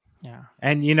Michel. Yeah.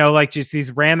 And, like just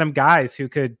these random guys who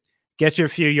could get you a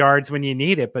few yards when you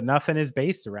need it, but nothing is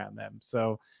based around them.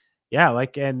 So, yeah,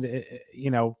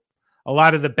 a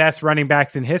lot of the best running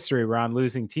backs in history were on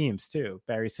losing teams too.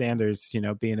 Barry Sanders,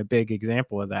 being a big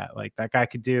example of that. Like that guy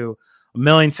could do a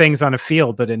million things on a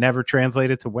field, but it never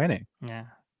translated to winning. Yeah.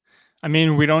 I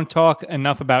mean, we don't talk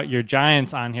enough about your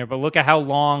Giants on here, but look at how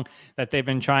long that they've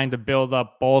been trying to build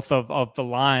up both of the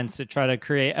lines to try to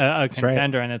create a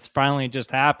contender, right. And it's finally just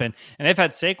happened. And they've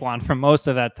had Saquon for most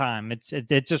of that time. It's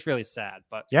just really sad,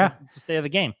 but yeah, it's the state of the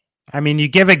game. I mean, you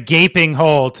give a gaping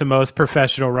hole to most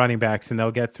professional running backs, and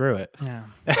they'll get through it. Yeah.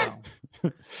 Wow.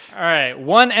 All right,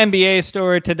 one NBA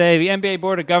story today. The NBA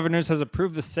Board of Governors has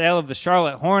approved the sale of the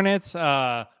Charlotte Hornets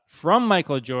from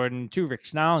Michael Jordan to Rick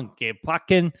Schnall and Gabe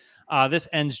Plotkin. This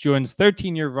ends Jordan's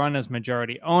 13-year run as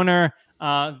majority owner.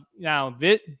 Now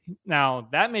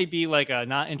that may be like a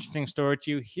not interesting story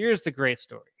to you. Here's the great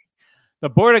story. The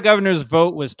Board of Governors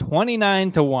vote was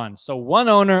 29-1. So one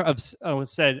owner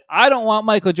said, I don't want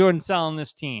Michael Jordan selling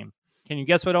this team. Can you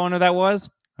guess what owner that was?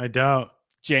 I don't.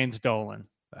 James Dolan.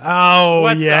 Oh,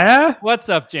 What's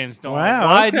up, James Dolan? Wow,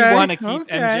 Why do you want to keep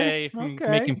MJ from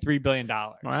making $3 billion?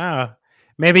 Wow.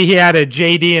 Maybe he had a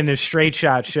JD in the Straight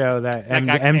Shot show that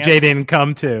MJ didn't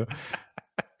come to.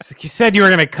 It's like, you said you were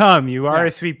going to come. You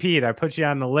RSVP'd. I put you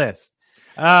on the list.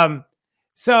 So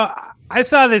I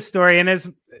saw this story, and as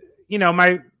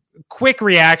my quick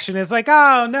reaction is like,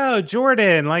 oh, no,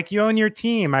 Jordan, like you own your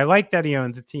team. I like that he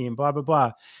owns a team, blah, blah,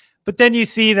 blah. But then you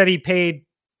see that he paid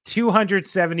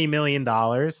 $270 million.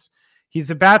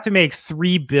 He's about to make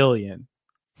 $3 billion.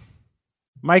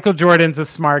 Michael Jordan's a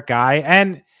smart guy.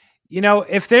 And,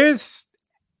 if there's,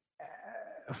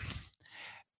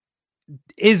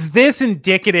 is this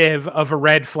indicative of a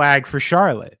red flag for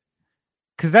Charlotte?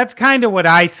 Because that's kind of what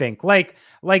I think. Like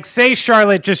say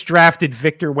Charlotte just drafted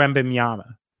Victor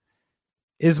Wembanyama.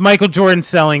 Is Michael Jordan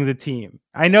selling the team?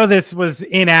 I know this was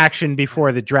in action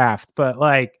before the draft, but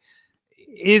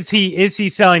is he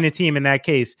selling the team in that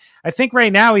case? I think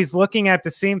right now he's looking at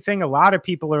the same thing a lot of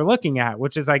people are looking at,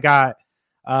 which is I got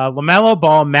LaMelo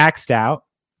Ball maxed out.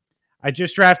 I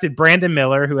just drafted Brandon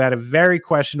Miller, who had a very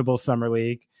questionable summer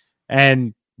league.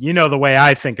 And the way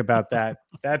I think about that,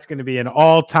 that's going to be an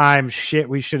all-time shit.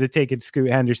 We should have taken Scoot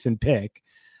Henderson pick.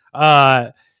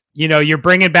 You're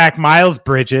bringing back Miles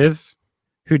Bridges,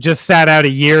 who just sat out a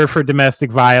year for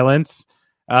domestic violence.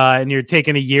 And you're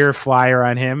taking a year flyer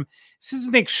on him. This is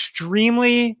an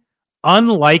extremely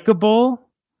unlikable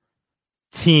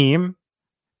team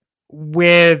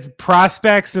with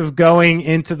prospects of going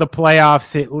into the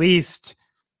playoffs at least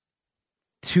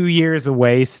 2 years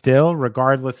away still,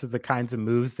 regardless of the kinds of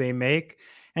moves they make.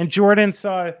 And Jordan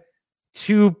saw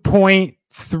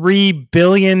 $2.3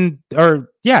 billion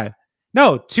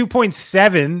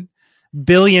 $2.7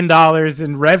 billion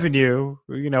in revenue,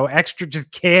 extra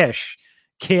just cash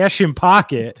in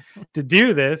pocket to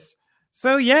do this.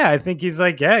 So yeah, I think he's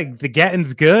like, yeah, the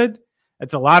getting's good.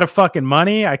 It's a lot of fucking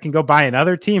money. I can go buy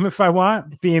another team if I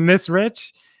want, being this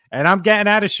rich, and I'm getting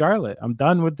out of Charlotte. I'm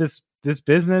done with this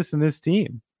business and this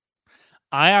team.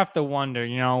 I have to wonder,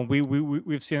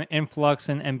 we've seen an influx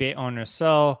in NBA owners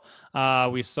sell.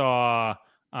 We saw,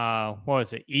 what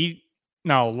was it?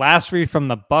 Lastry from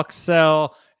the Bucks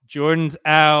sell. Jordan's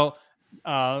out.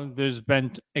 There's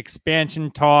been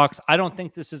expansion talks. I don't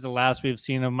think this is the last we've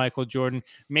seen of Michael Jordan.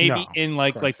 Maybe in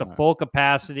the full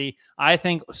capacity. I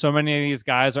think so many of these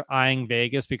guys are eyeing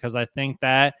Vegas because I think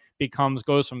that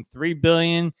goes from $3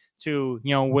 billion to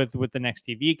with the next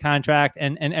TV contract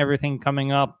and everything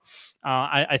coming up.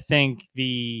 I think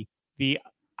the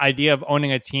idea of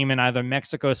owning a team in either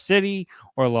Mexico City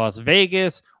or Las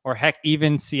Vegas or heck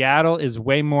even Seattle is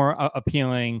way more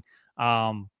appealing.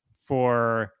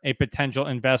 For a potential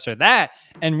investor.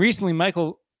 And recently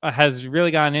Michael has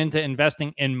really gotten into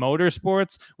investing in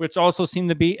motorsports, which also seem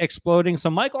to be exploding. So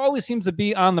Michael always seems to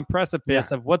be on the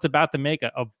precipice of what's about to make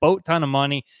a boat ton of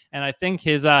money. And I think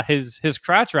his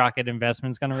crotch rocket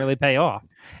investment is going to really pay off.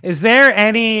 Is there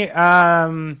any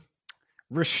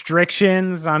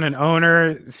restrictions on an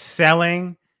owner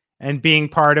selling and being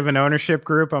part of an ownership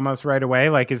group almost right away?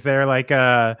 Like, is there like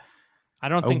I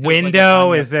don't think a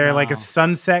window. Is there like a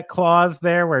sunset clause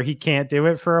there where he can't do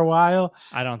it for a while?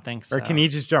 I don't think so. Or can he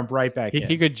just jump right back in?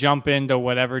 He could jump into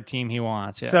whatever team he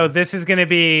wants. Yeah. So this is going to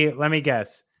be, let me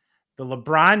guess, the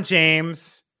LeBron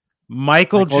James,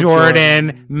 Michael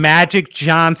Jordan, Magic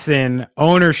Johnson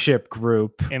ownership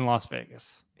group in Las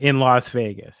Vegas. In Las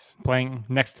Vegas. Playing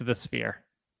next to the Sphere.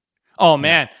 Oh,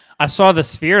 man. I saw the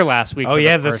Sphere last week. Oh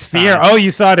yeah, the Sphere. Oh, you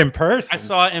saw it in person. I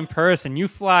saw it in person. You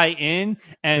fly in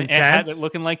and it had it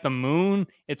looking like the moon.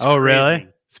 It's crazy. Really?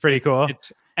 It's pretty cool.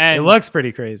 It looks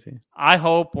pretty crazy. I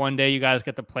hope one day you guys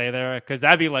get to play there because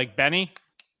that'd be like Benny.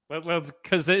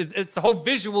 Because it's a whole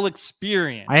visual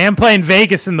experience. I am playing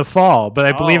Vegas in the fall, but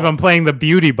I believe I'm playing the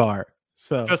Beauty Bar.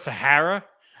 So the Sahara.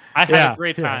 I had a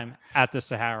great time at the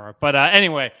Sahara. But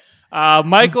anyway,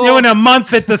 Michael, doing a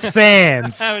month at the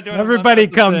Sands. Everybody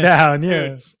come down. Yeah,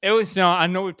 dude, it was. I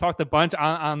know we've talked a bunch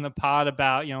on the pod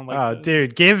about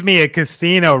dude, give me a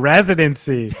casino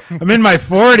residency. I'm in my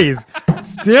 40s.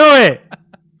 Let's do it.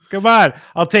 Come on,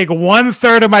 I'll take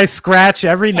 1/3 of my scratch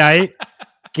every night.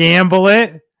 Gamble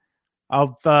it.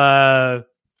 I'll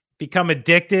become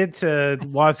addicted to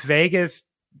Las Vegas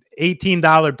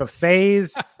 $18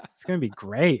 buffets. It's gonna be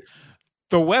great.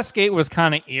 The Westgate was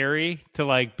kind of eerie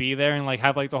to be there and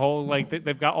have the whole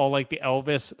they've got all the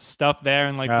Elvis stuff there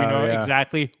and we know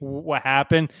exactly what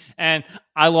happened. And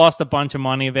I lost a bunch of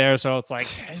money there, so it's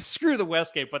screw the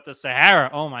Westgate, but the Sahara,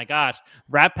 oh my gosh,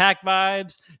 Rat Pack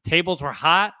vibes, tables were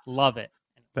hot, love it.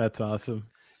 That's awesome.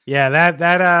 Yeah,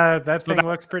 that thing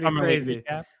looks pretty crazy.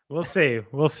 We'll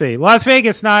see. Las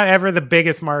Vegas not ever the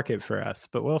biggest market for us,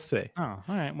 but we'll see. Oh, all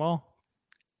right. Well,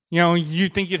 you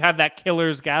think you'd have that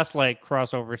Killer's Gaslight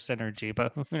crossover synergy,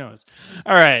 but who knows?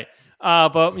 All right.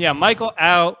 But yeah, Michael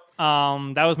out.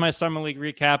 That was my Summer League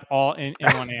recap all in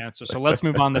one answer. So let's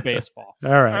move on to baseball.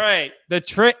 All right. The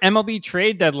MLB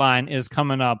trade deadline is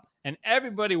coming up, and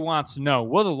everybody wants to know,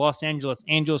 will the Los Angeles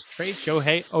Angels trade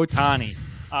Shohei Ohtani?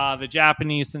 The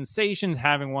Japanese sensation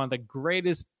having one of the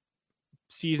greatest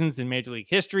seasons in Major League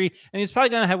history, and he's probably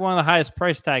going to have one of the highest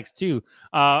price tags too.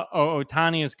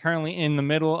 Ohtani is currently in the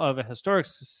middle of a historic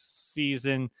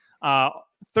season,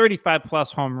 35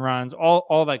 plus home runs,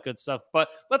 all that good stuff. But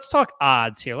let's talk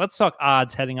odds here. Let's talk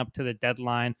odds heading up to the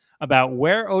deadline about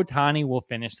where Ohtani will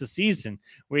finish the season.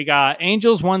 We got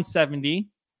Angels minus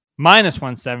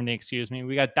 170, excuse me.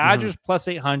 We got Dodgers plus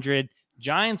 800,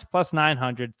 Giants plus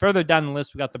 900. Further down the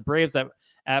list, we got the Braves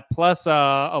at plus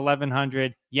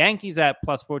 1,100, Yankees at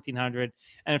plus 1,400,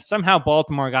 and if somehow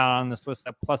Baltimore got on this list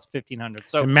at plus 1,500.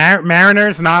 So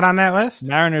Mariners not on that list?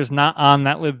 Mariners not on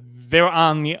that list. They're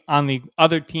on the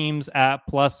other teams at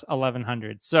plus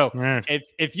 1,100. So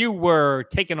if you were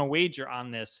taking a wager on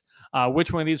this,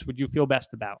 which one of these would you feel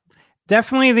best about?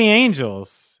 Definitely the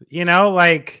Angels.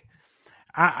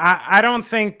 I don't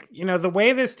think, the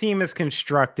way this team is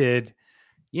constructed,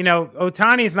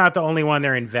 Ohtani's not the only one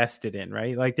they're invested in,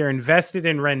 right? They're invested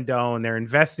in Rendon. They're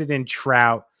invested in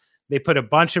Trout. They put a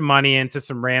bunch of money into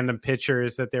some random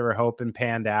pitchers that they were hoping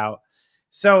panned out.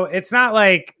 So it's not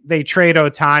like they trade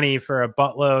Ohtani for a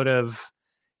buttload of,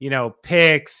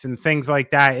 picks and things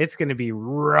like that. It's going to be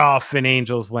rough in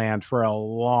Angels land for a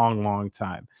long, long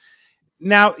time.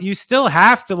 Now, you still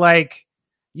have to,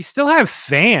 you still have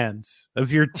fans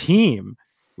of your team,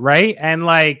 right? And,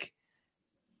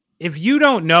 if you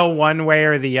don't know one way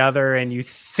or the other and you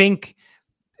think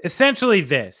essentially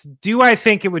this, do I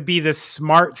think it would be the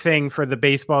smart thing for the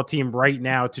baseball team right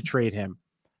now to trade him?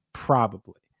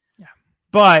 Probably. Yeah.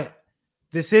 But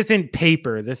this isn't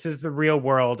paper. This is the real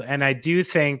world. And I do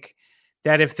think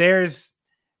that if there's,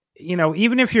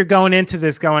 even if you're going into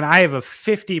this going, I have a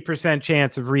 50%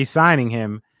 chance of re-signing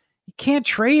him, you can't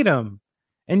trade him.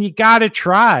 And you got to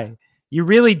try. You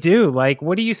really do.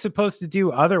 What are you supposed to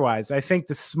do otherwise? I think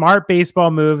the smart baseball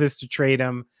move is to trade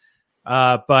him.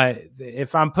 But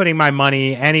if I'm putting my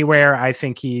money anywhere, I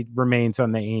think he remains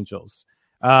on the Angels.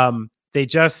 They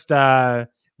just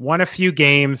won a few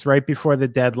games right before the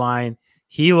deadline.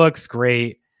 He looks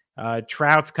great.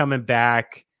 Trout's coming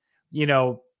back.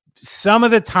 Some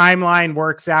of the timeline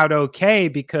works out okay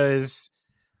because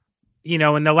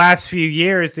in the last few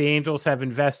years, the Angels have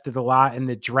invested a lot in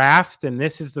the draft, and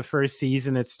this is the first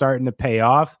season it's starting to pay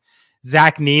off.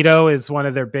 Zach Neto is one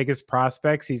of their biggest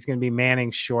prospects. He's going to be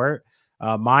manning short.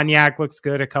 Moniak looks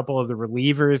good. A couple of the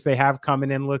relievers they have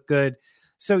coming in look good.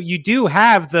 So you do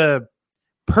have the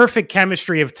perfect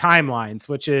chemistry of timelines,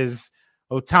 which is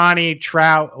Ohtani,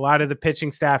 Trout. A lot of the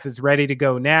pitching staff is ready to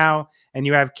go now, and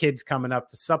you have kids coming up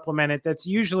to supplement it. That's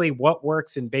usually what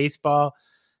works in baseball.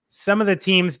 Some of the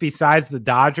teams besides the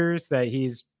Dodgers that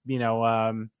he's,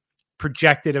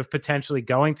 projected of potentially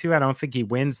going to, I don't think he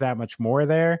wins that much more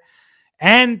there.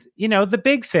 And, the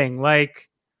big thing,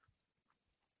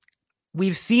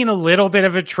 we've seen a little bit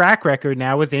of a track record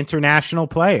now with international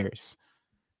players,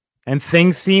 and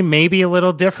things seem maybe a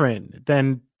little different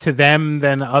than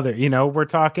other, we're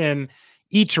talking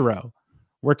Ichiro.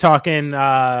 We're talking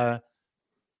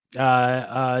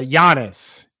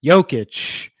Giannis,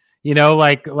 Jokic.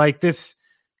 This,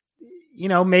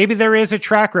 maybe there is a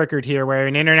track record here where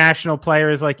an international player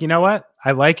is like, you know what?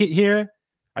 I like it here.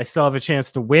 I still have a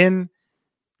chance to win.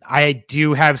 I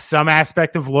do have some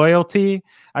aspect of loyalty.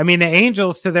 I mean, the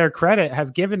Angels, to their credit,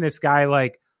 have given this guy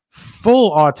like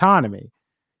full autonomy.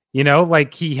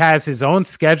 Like he has his own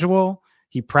schedule.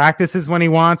 He practices when he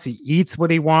wants. He eats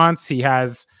what he wants. He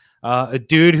has a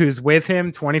dude who's with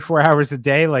him 24 hours a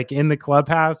day, like in the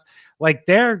clubhouse. Like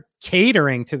they're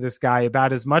catering to this guy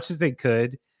about as much as they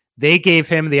could. They gave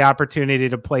him the opportunity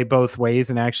to play both ways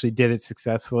and actually did it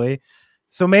successfully.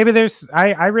 So maybe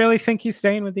I really think he's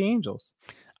staying with the Angels.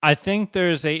 I think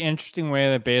there's a interesting way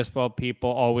that baseball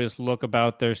people always look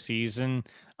about their season,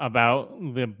 about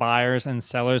the buyers and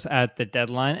sellers at the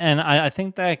deadline. And I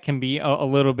think that can be a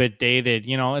little bit dated.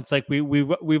 It's like we've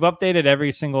updated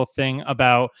every single thing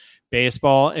about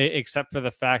baseball, except for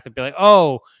the fact that be like,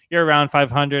 oh, you're around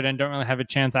 500 and don't really have a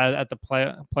chance at the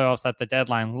playoffs at the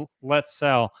deadline. Let's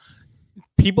sell.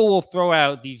 People will throw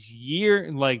out these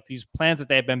plans that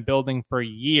they've been building for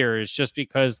years just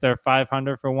because they're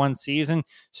 500 for one season.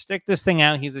 Stick this thing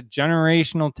out. He's a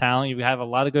generational talent. You have a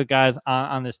lot of good guys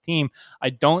on this team.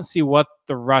 I don't see what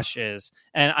the rush is,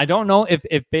 and I don't know if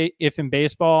in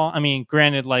baseball. I mean,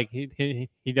 granted, like he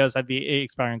does have the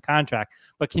expiring contract,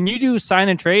 but can you do sign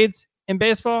and trades in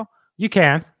baseball? You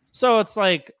can. So it's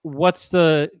like, what's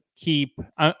the keep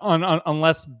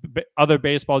unless other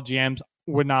baseball GMs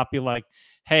would not be like,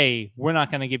 hey, we're not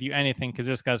going to give you anything because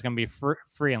this guy's going to be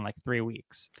free in like 3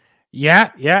 weeks.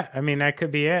 Yeah. I mean, that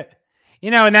could be it.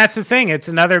 And that's the thing. It's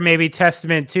another maybe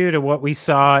testament too to what we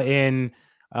saw in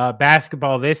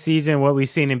basketball this season, what we've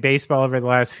seen in baseball over the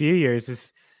last few years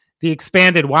is the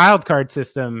expanded wild card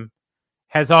system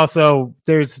has also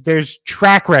there's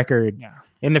track record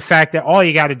in the fact that all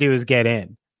you got to do is get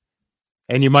in,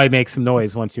 and you might make some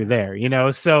noise once you're there.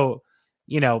 So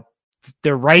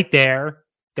they're right there.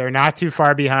 They're not too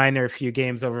far behind. They're a few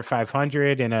games over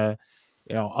 500 in a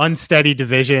unsteady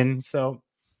division. So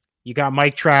you got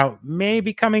Mike Trout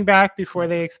maybe coming back before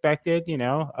they expected,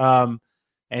 and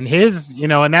his,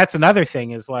 and that's another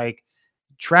thing is like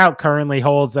Trout currently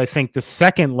holds, I think, the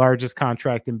second largest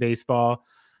contract in baseball.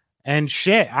 And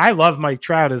shit, I love Mike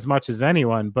Trout as much as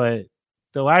anyone, but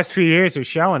the last few years are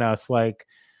showing us like,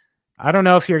 I don't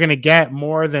know if you're going to get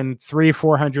more than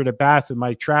 300-400 at bats with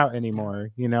Mike Trout anymore.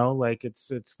 Like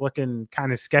it's looking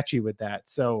kind of sketchy with that.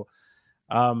 So,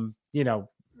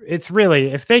 it's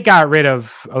really, if they got rid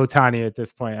of Ohtani at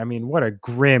this point, I mean, what a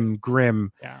grim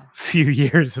few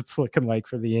years it's looking like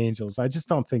for the Angels. I just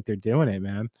don't think they're doing it,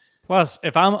 man. Plus,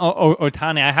 if I'm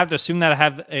Ohtani, I have to assume that I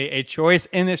have a choice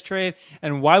in this trade.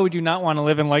 And why would you not want to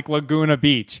live in like Laguna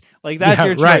Beach? Like that's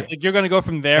your choice. Right. Like you're going to go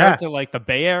from there to like the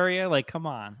Bay Area. Like, come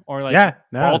on. Or like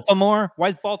Baltimore. Why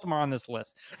is Baltimore on this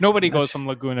list? Nobody goes from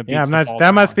Laguna Beach. Yeah, I'm not.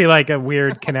 That must be like a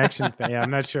weird connection thing. Yeah,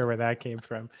 I'm not sure where that came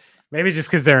from. Maybe just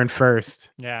because they're in first.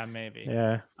 Yeah, maybe.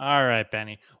 Yeah. All right,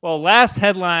 Benny. Well, last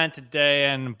headline today,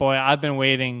 and boy, I've been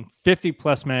waiting 50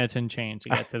 plus minutes and change to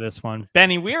get to this one.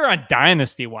 Benny, we are on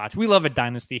Dynasty Watch. We love a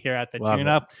dynasty here at the Tune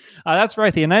Up. That's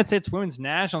right. The United States women's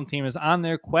national team is on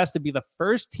their quest to be the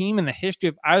first team in the history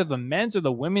of either the men's or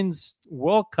the women's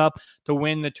World Cup to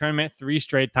win the tournament 3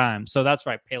 straight times. So that's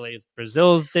right. Pele's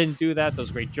Brazil's didn't do that.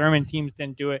 Those great German teams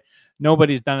didn't do it.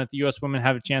 Nobody's done it. The U.S. women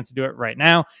have a chance to do it right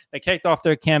now. They kicked off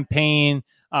their campaign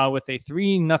with a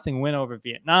 3-0 win over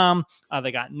Vietnam.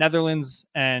 They got Netherlands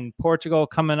and Portugal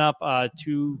coming up.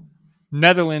 To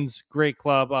Netherlands, great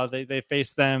club. They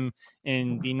faced them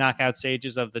in the knockout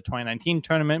stages of the 2019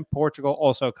 tournament. Portugal,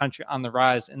 also a country on the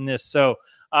rise in this. So,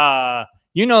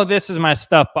 this is my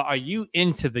stuff, but are you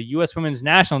into the U.S. women's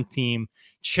national team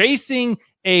chasing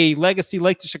a legacy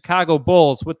like the Chicago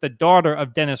Bulls with the daughter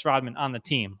of Dennis Rodman on the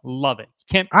team? Love it.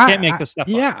 Can't make this stuff up.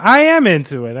 Yeah, I am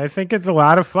into it. I think it's a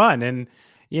lot of fun. And,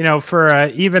 for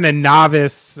even a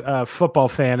novice football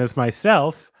fan as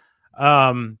myself,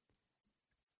 the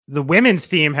women's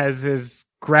team has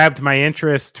grabbed my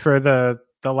interest for the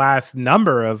last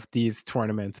number of these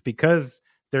tournaments because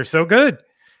they're so good.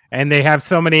 And they have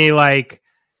so many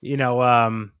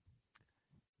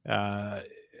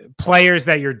players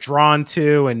that you're drawn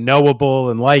to and knowable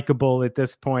and likable at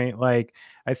this point. Like,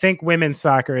 I think women's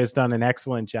soccer has done an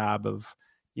excellent job of,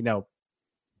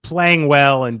 playing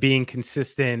well and being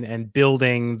consistent and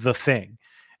building the thing.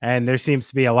 And there seems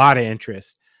to be a lot of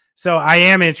interest. So I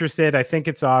am interested. I think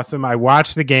it's awesome. I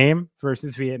watched the game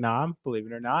versus Vietnam, believe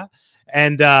it or not.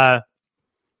 And the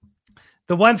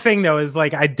one thing though is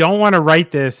like, I don't want to write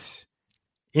this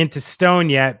into stone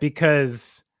yet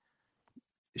because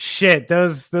shit,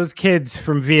 those kids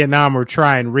from Vietnam were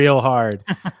trying real hard.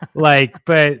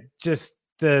 But just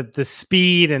the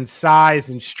speed and size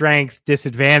and strength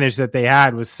disadvantage that they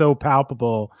had was so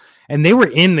palpable, and they were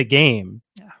in the game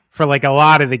for like a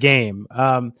lot of the game.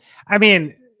 I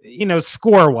mean,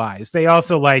 score wise, they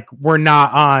also were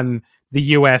not on the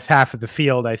US half of the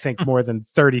field, I think more than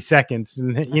 30 seconds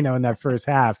in that first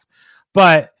half.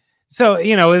 But so,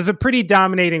 it was a pretty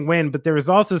dominating win, but there was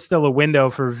also still a window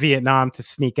for Vietnam to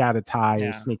sneak out a tie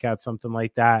or sneak out something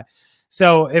like that.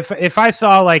 So if I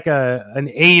saw like an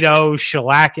 8-0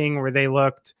 shellacking where they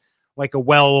looked like a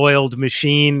well-oiled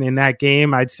machine in that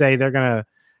game, I'd say they're going to,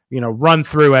 run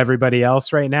through everybody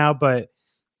else right now. But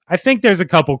I think there's a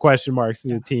couple question marks to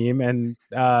the team. And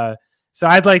so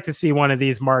I'd like to see one of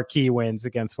these marquee wins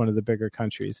against one of the bigger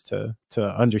countries to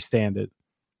understand it.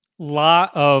 Lot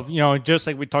of, just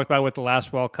like we talked about with the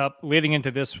last World Cup, leading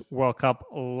into this World Cup,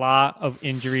 a lot of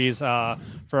injuries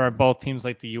for both teams.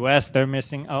 Like the US, they're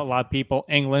missing a lot of people.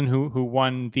 England, who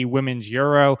won the Women's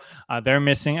Euro, they're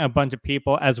missing a bunch of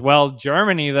people as well.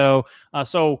 Germany, though,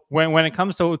 so when it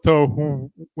comes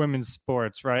to women's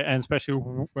sports, right, and especially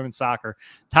women's soccer,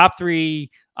 top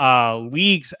three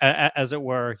leagues, as it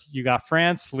were, you got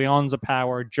France, Lions of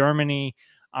Power, Germany,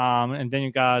 and then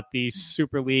you got the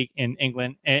Super League in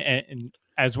England, and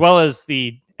as well as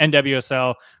the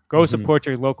NWSL. Go support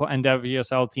your local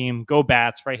NWSL team. Go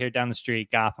Bats right here down the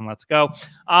street. Gotham, let's go.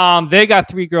 They got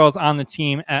 3 girls on the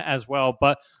team as well.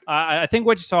 But I think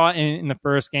what you saw in the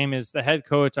first game is the head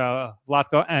coach,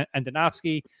 Vlatko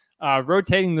Andonovski,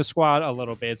 rotating the squad a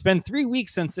little bit. It's been 3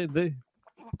 weeks since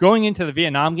going into the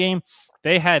Vietnam game.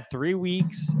 They had 3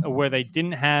 weeks where they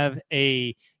didn't have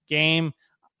a game.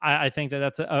 I think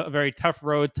that's a very tough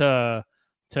road to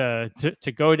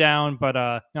go down.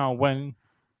 But when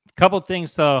a couple of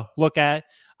things to look at,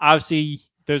 obviously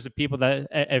there's the people that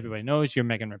everybody knows. Your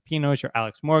Megan Rapinoe's, your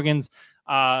Alex Morgan's,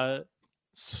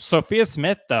 Sophia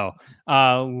Smith, though,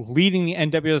 leading the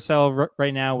NWSL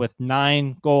right now with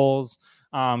 9 goals.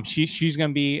 She's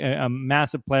going to be a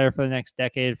massive player for the next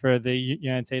decade for the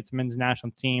United States men's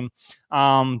national team.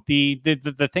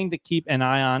 The thing to keep an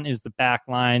eye on is the back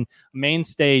line.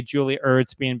 Mainstay Julie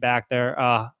Ertz being back there.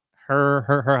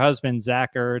 Her husband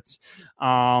Zach Ertz.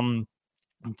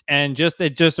 And just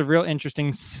a real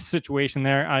interesting situation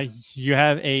there. You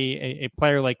have a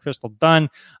player like Crystal Dunn,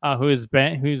 who's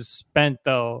spent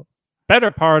the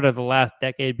better part of the last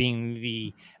decade being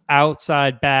the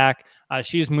outside back.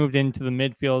 She's moved into the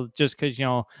midfield just because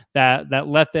that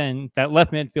left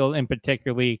midfield in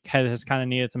particularly has kind of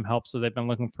needed some help, so they've been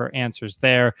looking for answers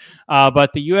there.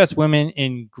 But the U.S. women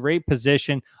in great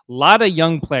position. A lot of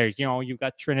young players. You've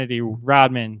got Trinity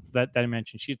Rodman that I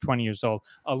mentioned. She's 20 years old.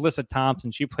 Alyssa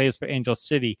Thompson. She plays for Angel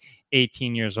City,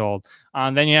 18 years old.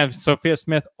 Then you have Sophia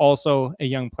Smith, also a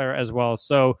young player as well.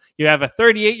 So you have a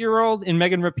 38-year-old in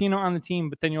Megan Rapinoe on the team,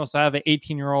 but then you also have an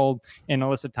 18-year-old in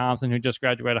Alyssa Thompson who just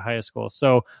graduated high school.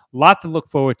 So a lot to look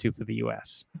forward to for the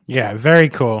U.S. Yeah, very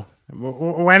cool.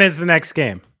 When is the next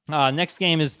game? Next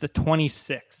game is the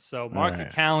 26th. So mark your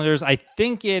calendars. I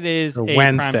think it is a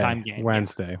Wednesday primetime game.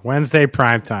 Wednesday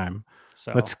primetime.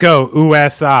 So let's go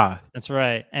USA. That's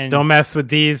right. And don't mess with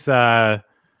these. Don't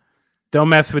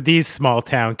mess with these small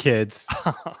town kids.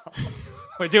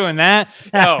 We're doing that.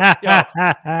 Yo,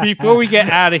 before we get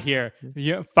out of here,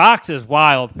 Fox is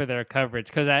wild for their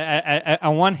coverage because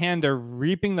on one hand, they're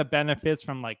reaping the benefits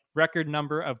from record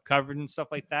number of coverage and stuff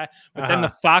like that. But then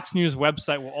the Fox News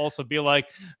website will also be like,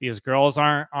 these girls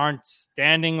aren't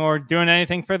standing or doing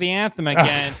anything for the anthem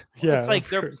again. It's like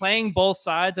they're playing both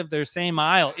sides of their same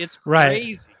aisle. It's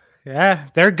crazy. Right. Yeah,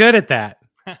 they're good at that.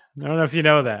 I don't know if you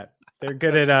know that. They're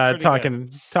good at talking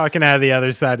out of the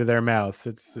other side of their mouth.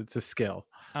 It's a skill.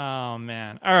 Oh,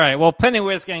 man. All right. Well, plenty of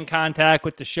ways to get in contact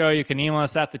with the show. You can email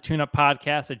us at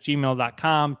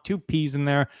thetuneuppodcast@gmail.com. 2 P's in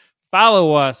there.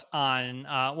 Follow us on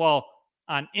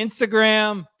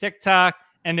Instagram, TikTok,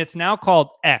 and it's now called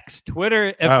X.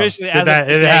 Twitter officially as of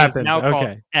today is now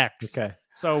called X. Okay.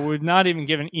 So we're not even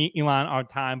giving Elon our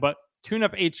time, but Tune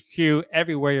Up HQ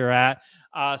everywhere you're at.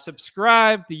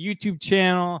 Subscribe the YouTube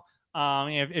channel.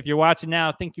 If you're watching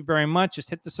now, thank you very much. Just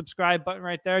hit the subscribe button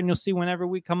right there, and you'll see whenever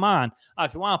we come on.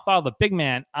 If you want to follow the big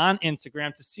man on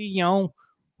Instagram to see,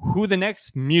 who the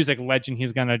next music legend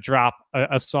he's going to drop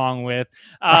a song with,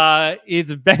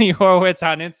 it's Benny Horowitz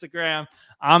on Instagram.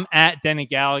 I'm at Denny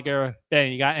Gallagher.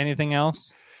 Benny, you got anything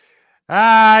else?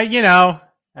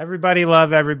 Everybody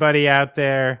love everybody out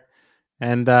there,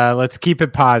 and let's keep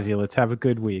it positive. Let's have a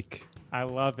good week. I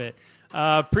love it.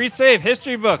 Pre-save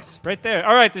history books right there.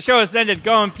 All right, the show has ended.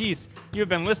 Go in peace. You've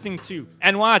been listening to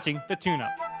and watching The Tune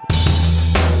Up.